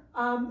then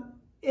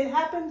it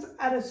happens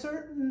at a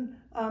certain,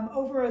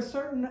 over a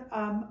certain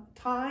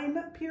time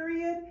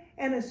period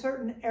and a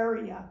certain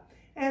area.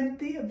 And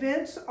the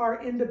events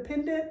are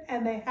independent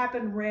and they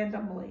happen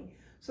randomly.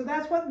 So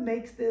that's what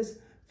makes this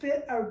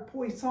fit a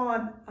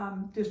Poisson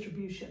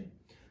distribution.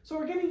 So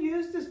we're going to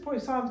use this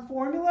Poisson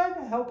formula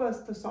to help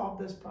us to solve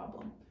this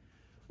problem.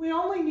 We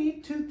only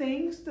need 2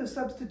 things to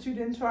substitute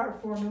into our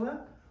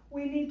formula.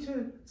 We need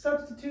to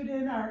substitute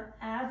in our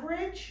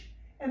average,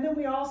 and then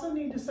we also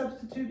need to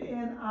substitute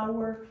in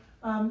our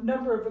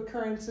number of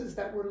occurrences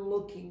that we're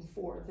looking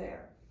for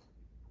there.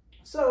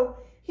 So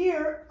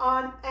here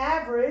on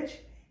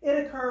average,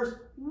 it occurs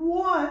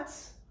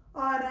once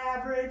on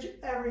average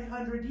every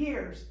 100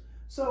 years.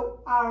 So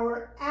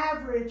our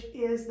average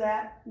is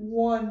that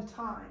 1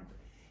 time.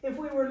 If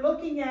we were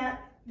looking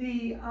at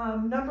the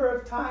number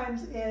of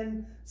times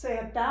in, say,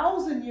 a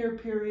 1,000-year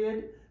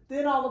period,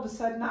 then all of a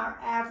sudden our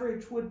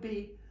average would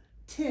be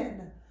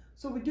 10.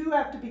 So we do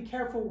have to be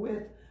careful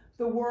with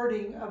the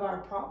wording of our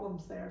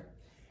problems there.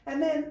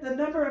 And then the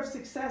number of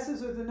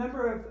successes, or the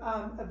number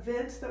of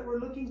events that we're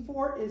looking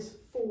for, is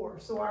 4.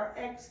 So our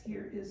X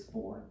here is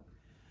 4.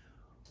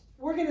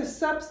 We're going to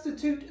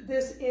substitute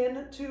this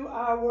into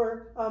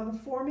our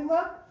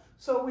formula.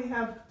 So we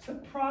have the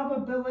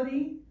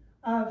probability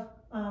of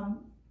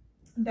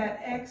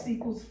that X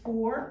equals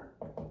 4.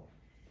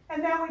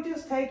 And now we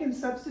just take and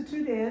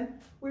substitute in.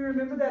 We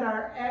remember that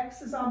our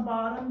X is on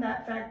bottom,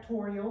 that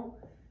factorial,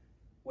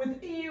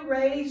 with E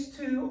raised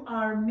to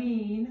our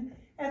mean.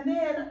 And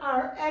then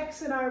our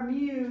X and our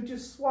mu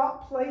just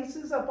swap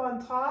places up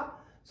on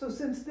top. So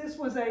since this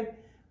was a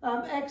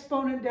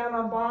exponent down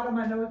on bottom,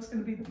 I know it's going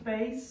to be the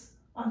base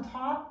on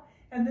top.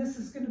 And this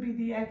is going to be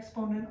the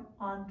exponent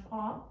on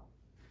top.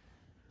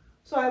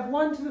 So I have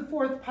 1 to the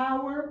 4th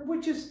power,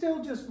 which is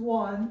still just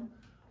 1,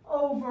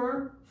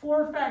 over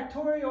 4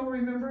 factorial,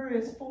 remember,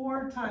 is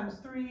 4 times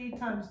 3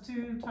 times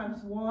 2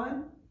 times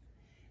 1.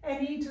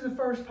 And e to the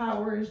 1st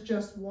power is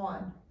just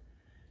 1.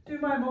 Do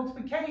my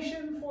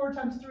multiplication. 4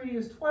 times 3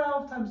 is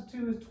 12, times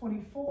 2 is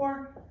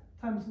 24,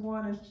 times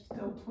 1 is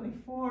still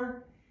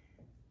 24.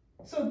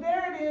 So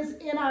there it is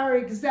in our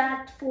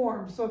exact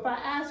form. So if I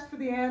ask for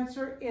the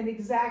answer in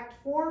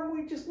exact form,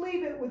 we just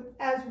leave it with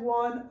as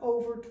 1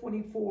 over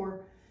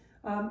 24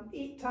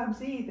 e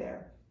times e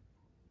there.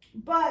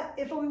 But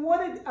if we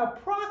wanted to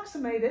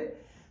approximate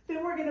it,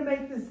 then we're going to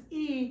make this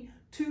e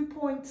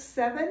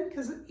 2.7,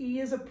 because e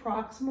is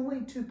approximately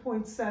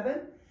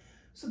 2.7.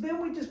 So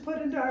then we just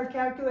put into our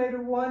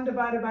calculator 1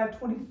 divided by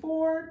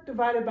 24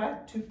 divided by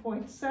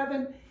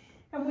 2.7,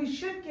 and we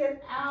should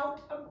get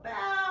out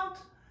about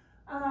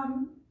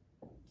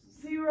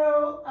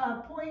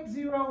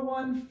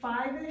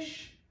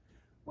 0.015-ish,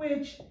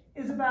 which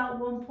is about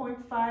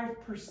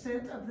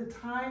 1.5% of the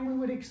time. We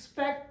would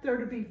expect there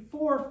to be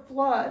 4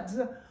 floods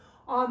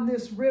on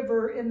this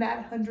river in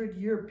that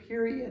 100-year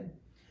period.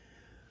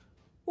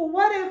 Well,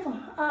 what if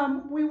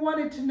we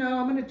wanted to know,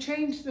 I'm going to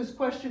change this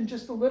question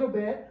just a little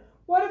bit.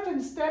 What if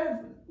instead of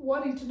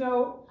wanting to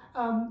know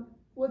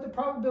what the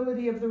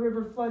probability of the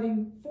river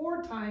flooding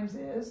 4 times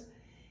is,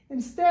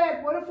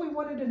 instead, what if we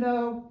wanted to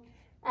know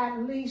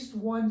at least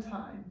 1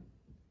 time?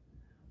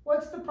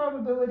 What's the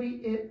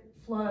probability it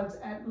floods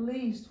at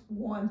least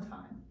 1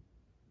 time?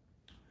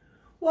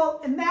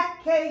 Well, in that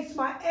case,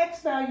 my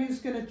x value is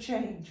going to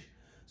change.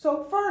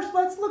 So first,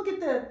 let's look at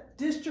the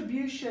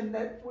distribution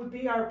that would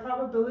be our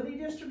probability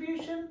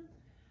distribution.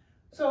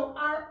 So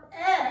our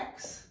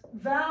x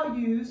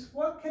values,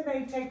 what can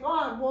they take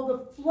on? Well,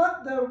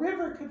 the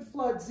river could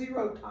flood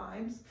 0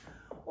 times,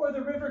 or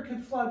the river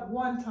could flood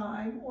 1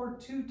 time, or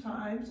 2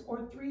 times,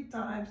 or 3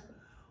 times,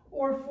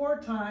 or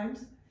 4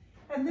 times.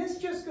 And this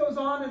just goes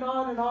on and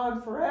on and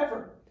on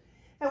forever.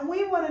 And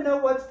we want to know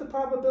what's the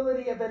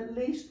probability of at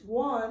least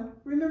 1.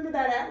 Remember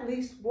that at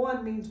least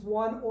 1 means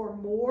 1 or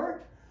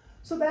more.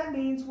 So that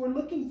means we're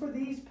looking for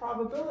these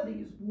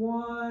probabilities,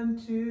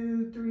 1,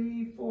 2,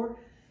 3, 4,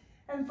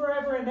 and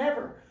forever and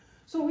ever.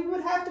 So we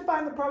would have to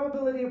find the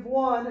probability of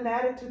 1 and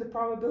add it to the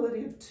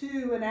probability of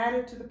 2 and add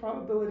it to the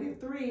probability of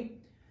 3.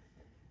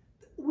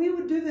 We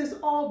would do this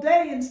all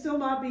day and still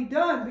not be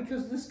done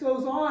because this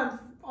goes on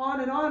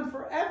and on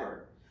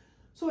forever.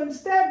 So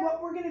instead,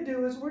 what we're going to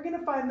do is we're going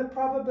to find the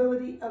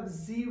probability of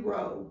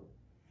 0.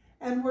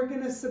 And we're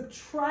going to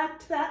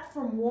subtract that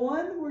from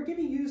 1. We're going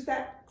to use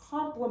that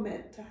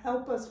complement to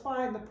help us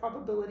find the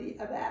probability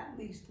of at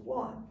least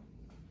 1.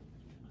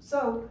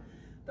 So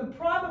the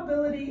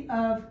probability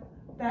of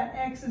that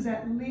x is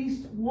at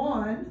least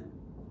 1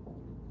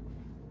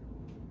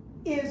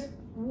 is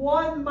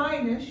 1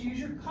 minus, use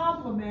your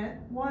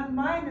complement, 1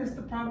 minus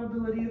the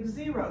probability of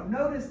 0.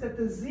 Notice that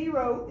the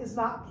 0 is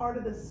not part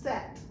of the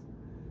set.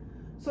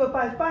 So if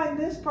I find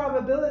this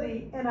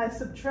probability and I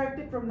subtract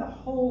it from the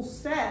whole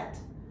set,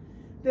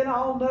 then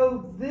I'll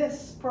know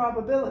this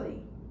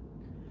probability.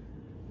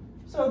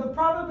 So the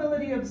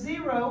probability of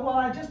 0, well,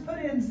 I just put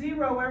in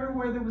 0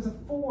 everywhere there was a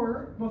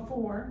 4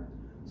 before.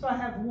 So I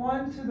have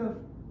 1 to the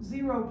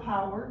 0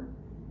 power,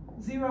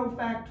 0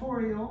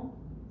 factorial,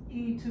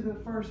 e to the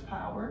first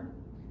power.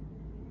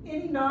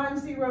 Any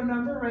non-zero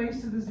number raised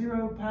to the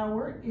 0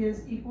 power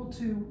is equal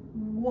to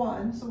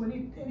 1. So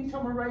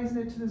anytime we're raising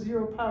it to the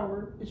 0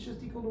 power, it's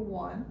just equal to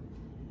 1.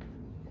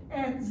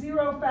 And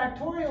 0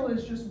 factorial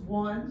is just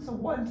 1, so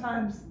 1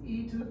 times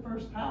e to the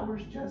first power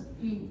is just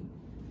e.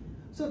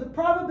 So the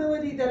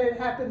probability that it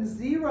happens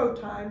 0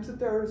 times, that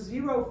there are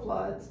 0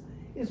 floods,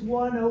 is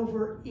 1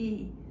 over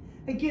e.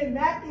 Again,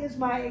 that is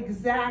my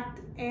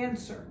exact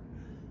answer.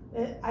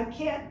 I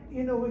can't,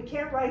 we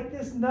can't write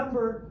this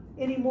number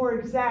any more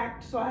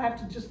exact, so I have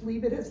to just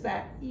leave it as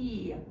that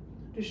e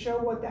to show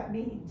what that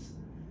means.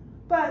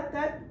 But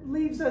that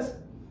leaves us,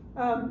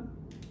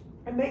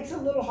 it makes it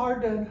a little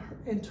hard to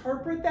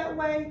interpret that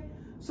way.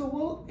 So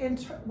well,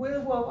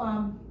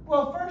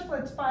 first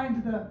let's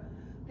find the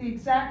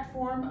exact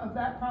form of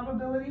that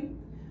probability.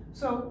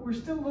 So we're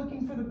still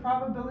looking for the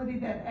probability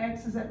that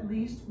x is at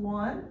least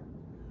 1.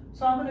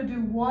 So I'm going to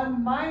do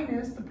 1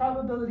 minus the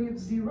probability of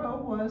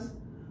 0 was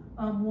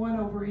 1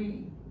 over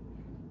e.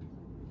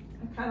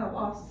 I kind of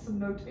lost some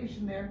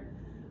notation there.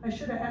 I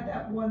should have had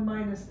that 1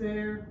 minus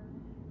there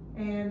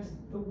and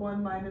the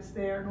 1 minus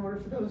there in order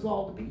for those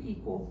all to be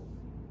equal.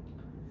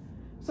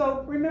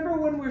 So remember,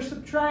 when we're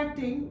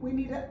subtracting, we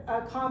need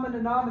a common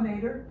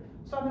denominator.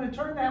 So I'm going to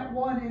turn that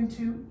 1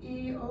 into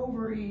e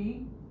over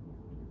e.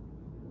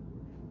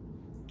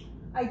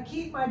 I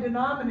keep my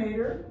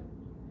denominator,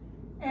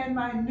 and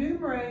my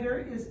numerator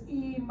is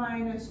e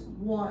minus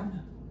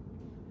 1.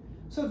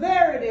 So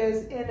there it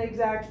is in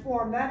exact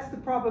form. That's the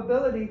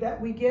probability that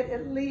we get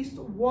at least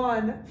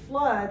 1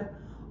 flood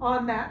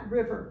on that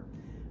river.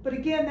 But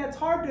again, that's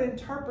hard to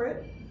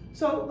interpret.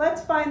 So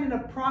let's find an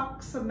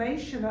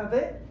approximation of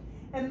it.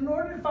 And in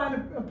order to find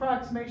an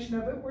approximation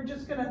of it, we're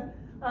just going to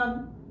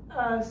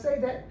say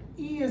that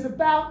e is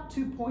about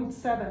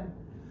 2.7.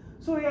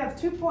 So we have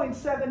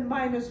 2.7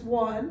 minus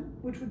 1,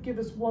 which would give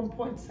us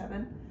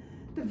 1.7.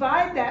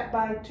 Divide that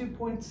by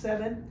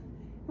 2.7,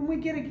 and we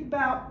get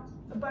about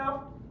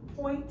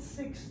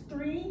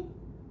 0.63,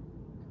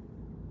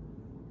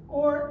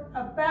 or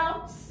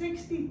about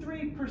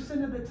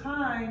 63% of the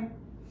time,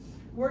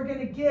 we're going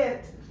to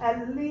get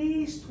at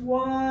least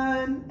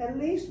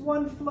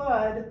one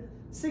flood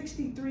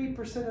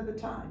 63% of the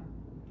time,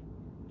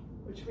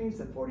 which means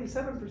that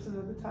 47%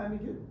 of the time you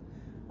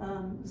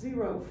get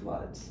 0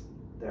 floods,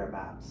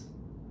 thereabouts.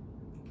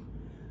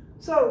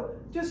 So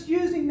just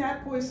using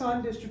that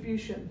Poisson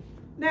distribution.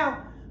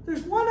 Now,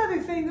 there's one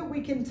other thing that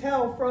we can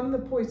tell from the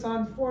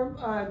Poisson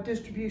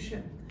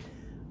distribution.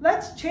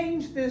 Let's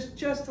change this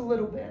just a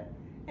little bit.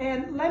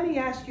 And let me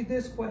ask you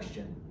this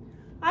question.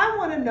 I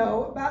want to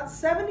know, about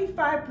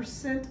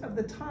 75% of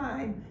the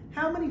time,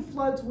 how many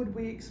floods would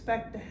we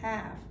expect to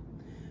have?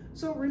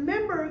 So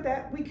remember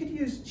that we could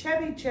use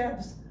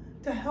Chevyshevs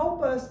to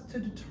help us to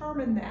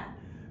determine that.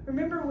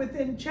 Remember,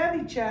 within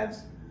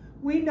Chevyshevs,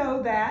 we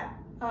know that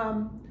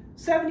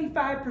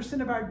 75%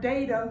 of our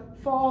data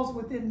falls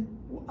within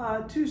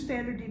 2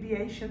 standard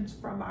deviations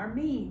from our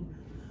mean.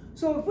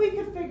 So if we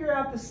could figure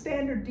out the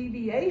standard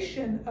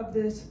deviation of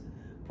this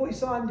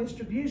Poisson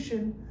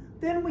distribution,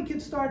 then we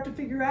could start to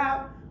figure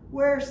out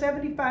where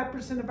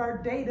 75% of our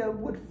data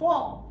would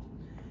fall.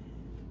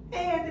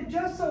 And it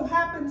just so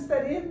happens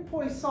that in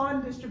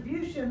Poisson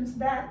distributions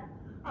that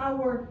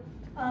our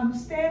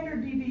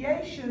standard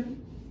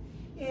deviation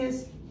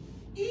is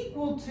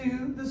equal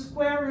to the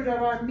square root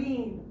of our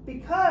mean,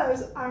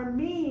 because our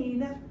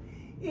mean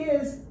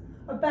is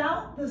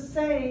about the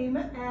same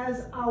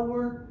as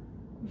our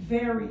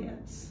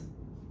variance.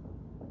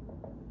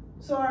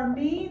 So our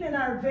mean and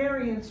our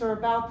variance are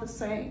about the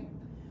same.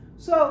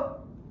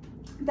 So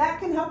that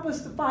can help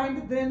us to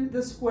find then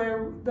the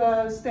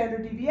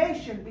standard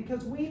deviation,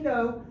 because we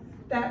know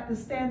that the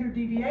standard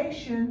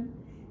deviation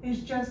is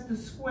just the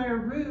square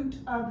root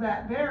of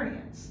that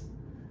variance.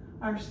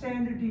 Our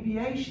standard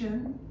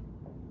deviation,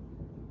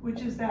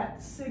 which is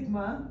that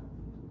sigma,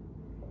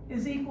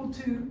 is equal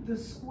to the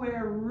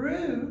square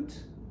root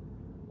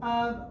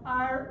of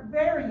our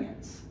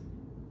variance.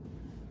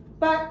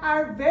 But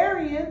our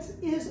variance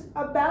is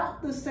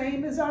about the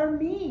same as our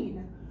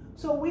mean.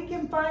 So we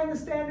can find the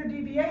standard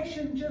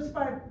deviation just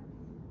by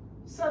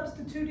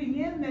substituting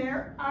in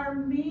there our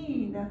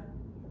mean.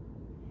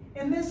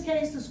 In this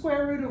case, the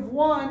square root of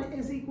 1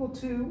 is equal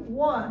to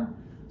 1.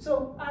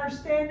 So our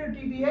standard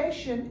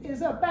deviation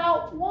is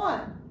about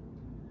 1.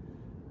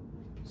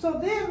 So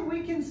then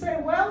we can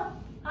say,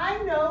 well, I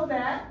know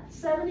that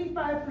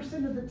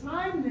 75% of the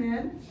time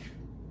then,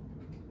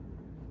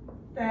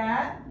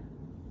 that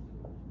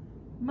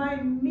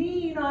my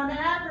mean on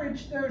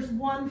average, there's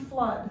 1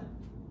 flood.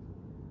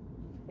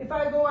 If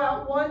I go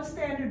out 1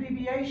 standard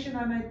deviation,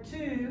 I'm at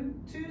 2.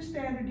 2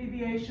 standard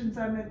deviations,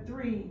 I'm at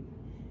 3.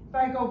 If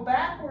I go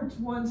backwards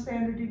 1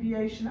 standard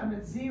deviation, I'm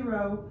at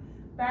 0.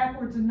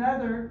 Backwards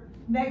another,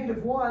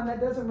 -1. That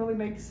doesn't really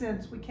make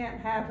sense. We can't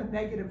have a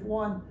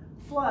 -1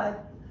 flood.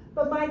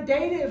 But my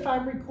data, if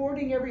I'm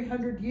recording every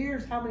 100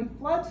 years how many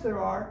floods there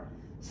are,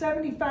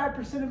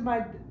 75% of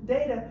my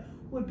data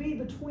would be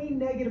between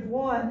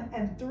 -1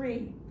 and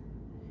 3.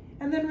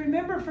 And then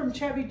remember from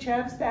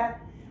Chebyshev's that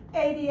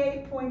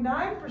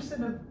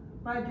 88.9% of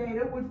my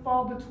data would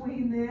fall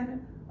between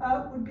then,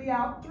 would be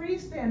out 3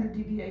 standard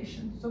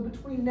deviations, so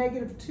between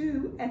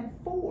 -2 and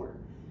 4.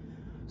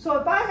 So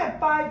if I have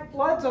 5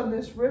 floods on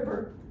this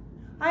river,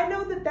 I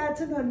know that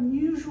that's an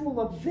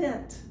unusual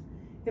event.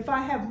 If I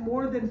have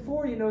more than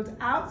 4, you know, it's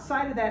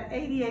outside of that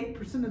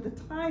 88% of the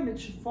time it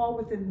should fall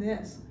within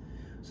this.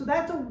 So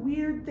that's a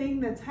weird thing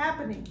that's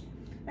happening.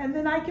 And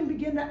then I can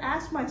begin to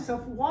ask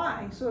myself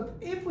why. So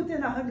if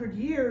within 100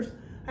 years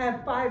I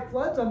have 5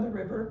 floods on the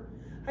river,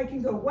 I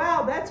can go,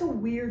 wow, that's a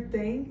weird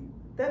thing.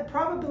 That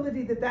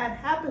probability that that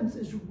happens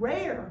is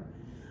rare.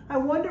 I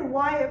wonder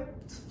why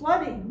it's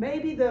flooding.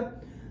 Maybe the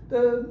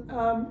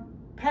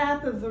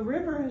path of the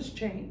river has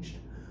changed.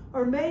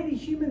 Or maybe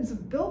humans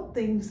have built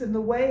things in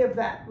the way of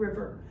that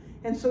river,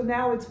 and so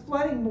now it's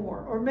flooding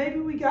more. Or maybe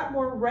we got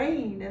more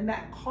rain and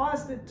that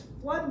caused it to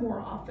flood more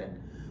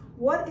often.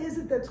 What is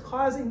it that's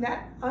causing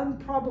that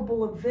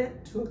improbable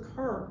event to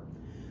occur?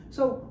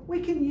 So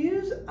we can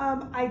use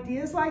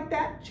ideas like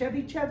that,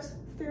 Chebyshev's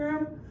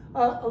theorem,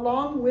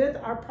 along with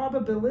our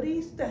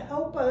probabilities to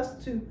help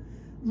us to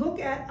look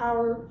at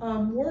our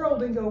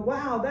world and go,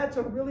 wow, that's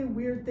a really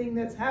weird thing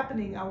that's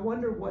happening. I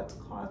wonder what's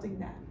causing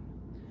that.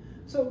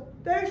 So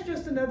there's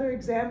just another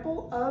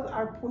example of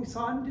our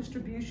Poisson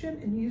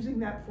distribution and using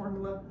that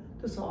formula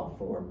to solve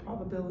for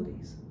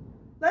probabilities.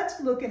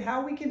 Let's look at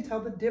how we can tell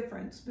the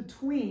difference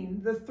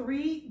between the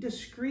 3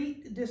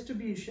 discrete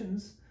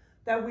distributions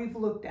that we've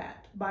looked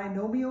at: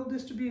 binomial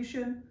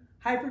distribution,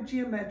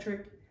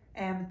 hypergeometric,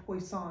 and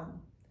Poisson.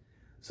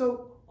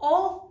 So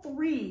all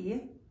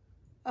 3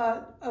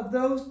 of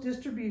those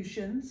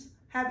distributions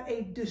have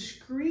a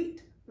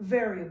discrete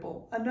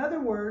variable. In other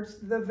words,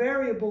 the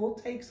variable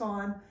takes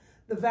on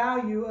the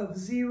value of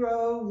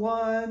 0,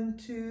 1,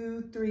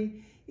 2,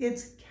 3.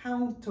 It's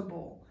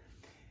countable.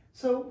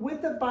 So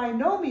with the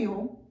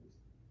binomial,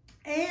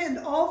 and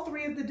all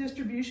 3 of the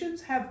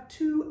distributions have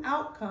 2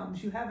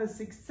 outcomes. You have a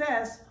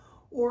success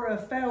or a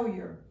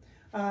failure,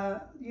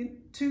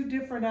 2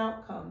 different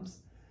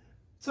outcomes.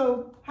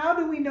 So how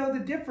do we know the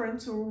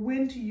difference or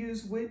when to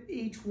use with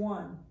each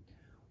one?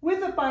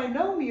 With a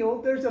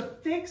binomial, there's a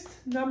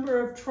fixed number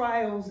of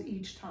trials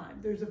each time.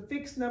 There's a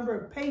fixed number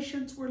of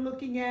patients we're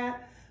looking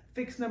at,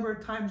 fixed number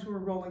of times we're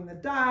rolling the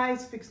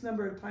dice, fixed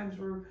number of times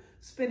we're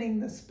spinning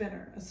the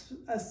spinner,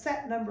 a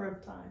set number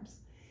of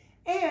times.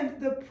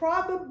 And the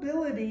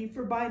probability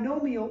for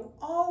binomial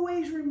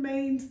always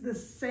remains the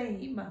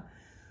same.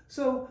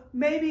 So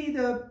maybe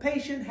the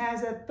patient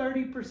has a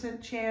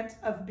 30% chance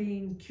of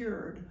being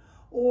cured,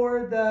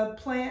 or the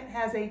plant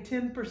has a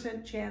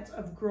 10% chance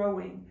of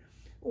growing,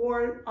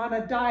 or on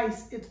a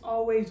dice, it's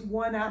always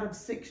 1 out of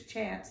 6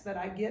 chance that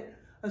I get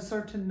a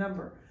certain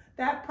number.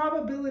 That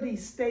probability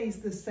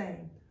stays the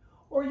same.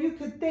 Or you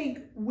could think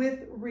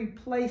with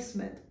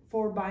replacement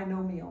for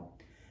binomial.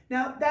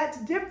 Now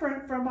that's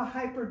different from a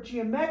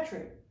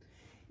hypergeometric.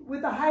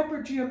 With the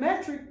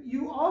hypergeometric,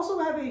 you also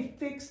have a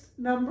fixed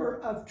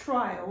number of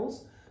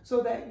trials,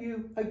 so that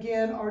you,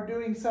 again, are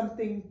doing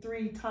something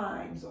 3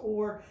 times,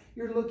 or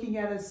you're looking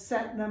at a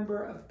set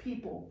number of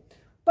people.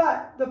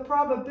 But the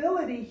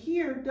probability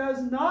here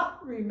does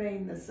not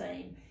remain the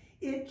same.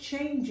 It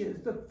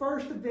changes. The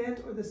first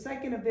event or the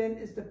second event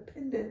is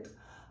dependent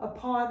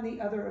upon the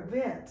other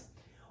event.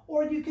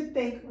 Or you could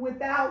think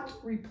without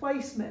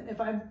replacement, if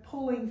I'm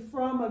pulling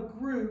from a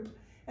group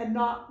and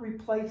not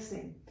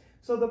replacing.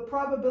 So the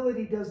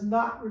probability does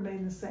not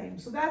remain the same.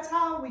 So that's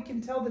how we can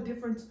tell the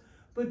difference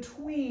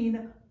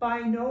between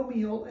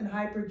binomial and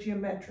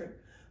hypergeometric.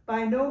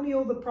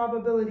 Binomial, the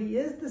probability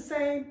is the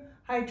same.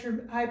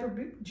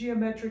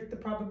 Hypergeometric, the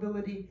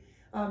probability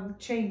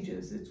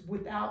changes. It's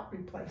without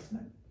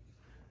replacement.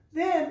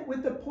 Then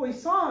with the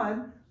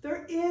Poisson,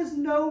 there is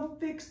no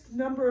fixed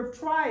number of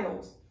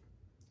trials.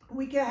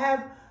 We can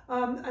have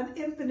an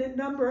infinite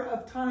number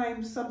of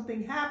times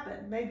something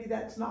happen. Maybe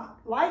that's not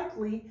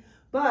likely,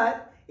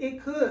 but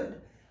it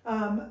could.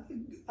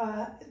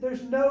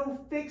 There's no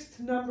fixed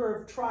number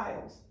of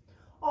trials.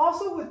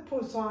 Also with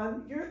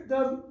Poisson,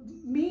 the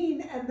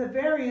mean and the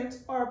variance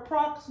are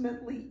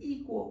approximately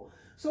equal.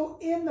 So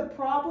in the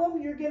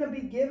problem, you're going to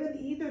be given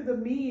either the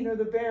mean or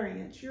the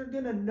variance. You're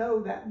going to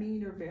know that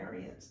mean or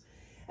variance.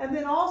 And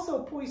then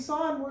also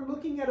Poisson, we're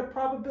looking at a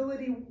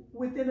probability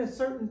within a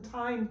certain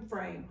time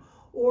frame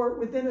or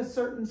within a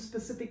certain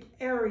specific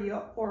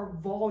area or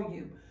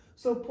volume.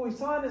 So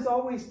Poisson is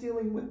always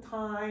dealing with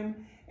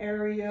time,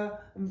 area,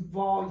 and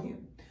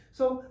volume.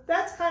 So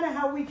that's kind of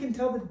how we can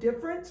tell the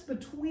difference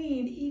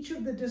between each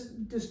of the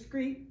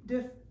discrete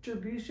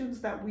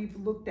distributions that we've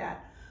looked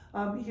at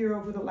here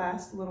over the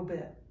last little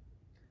bit.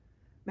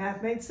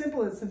 Math Made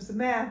Simple is Simpson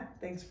Math.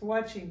 Thanks for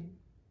watching.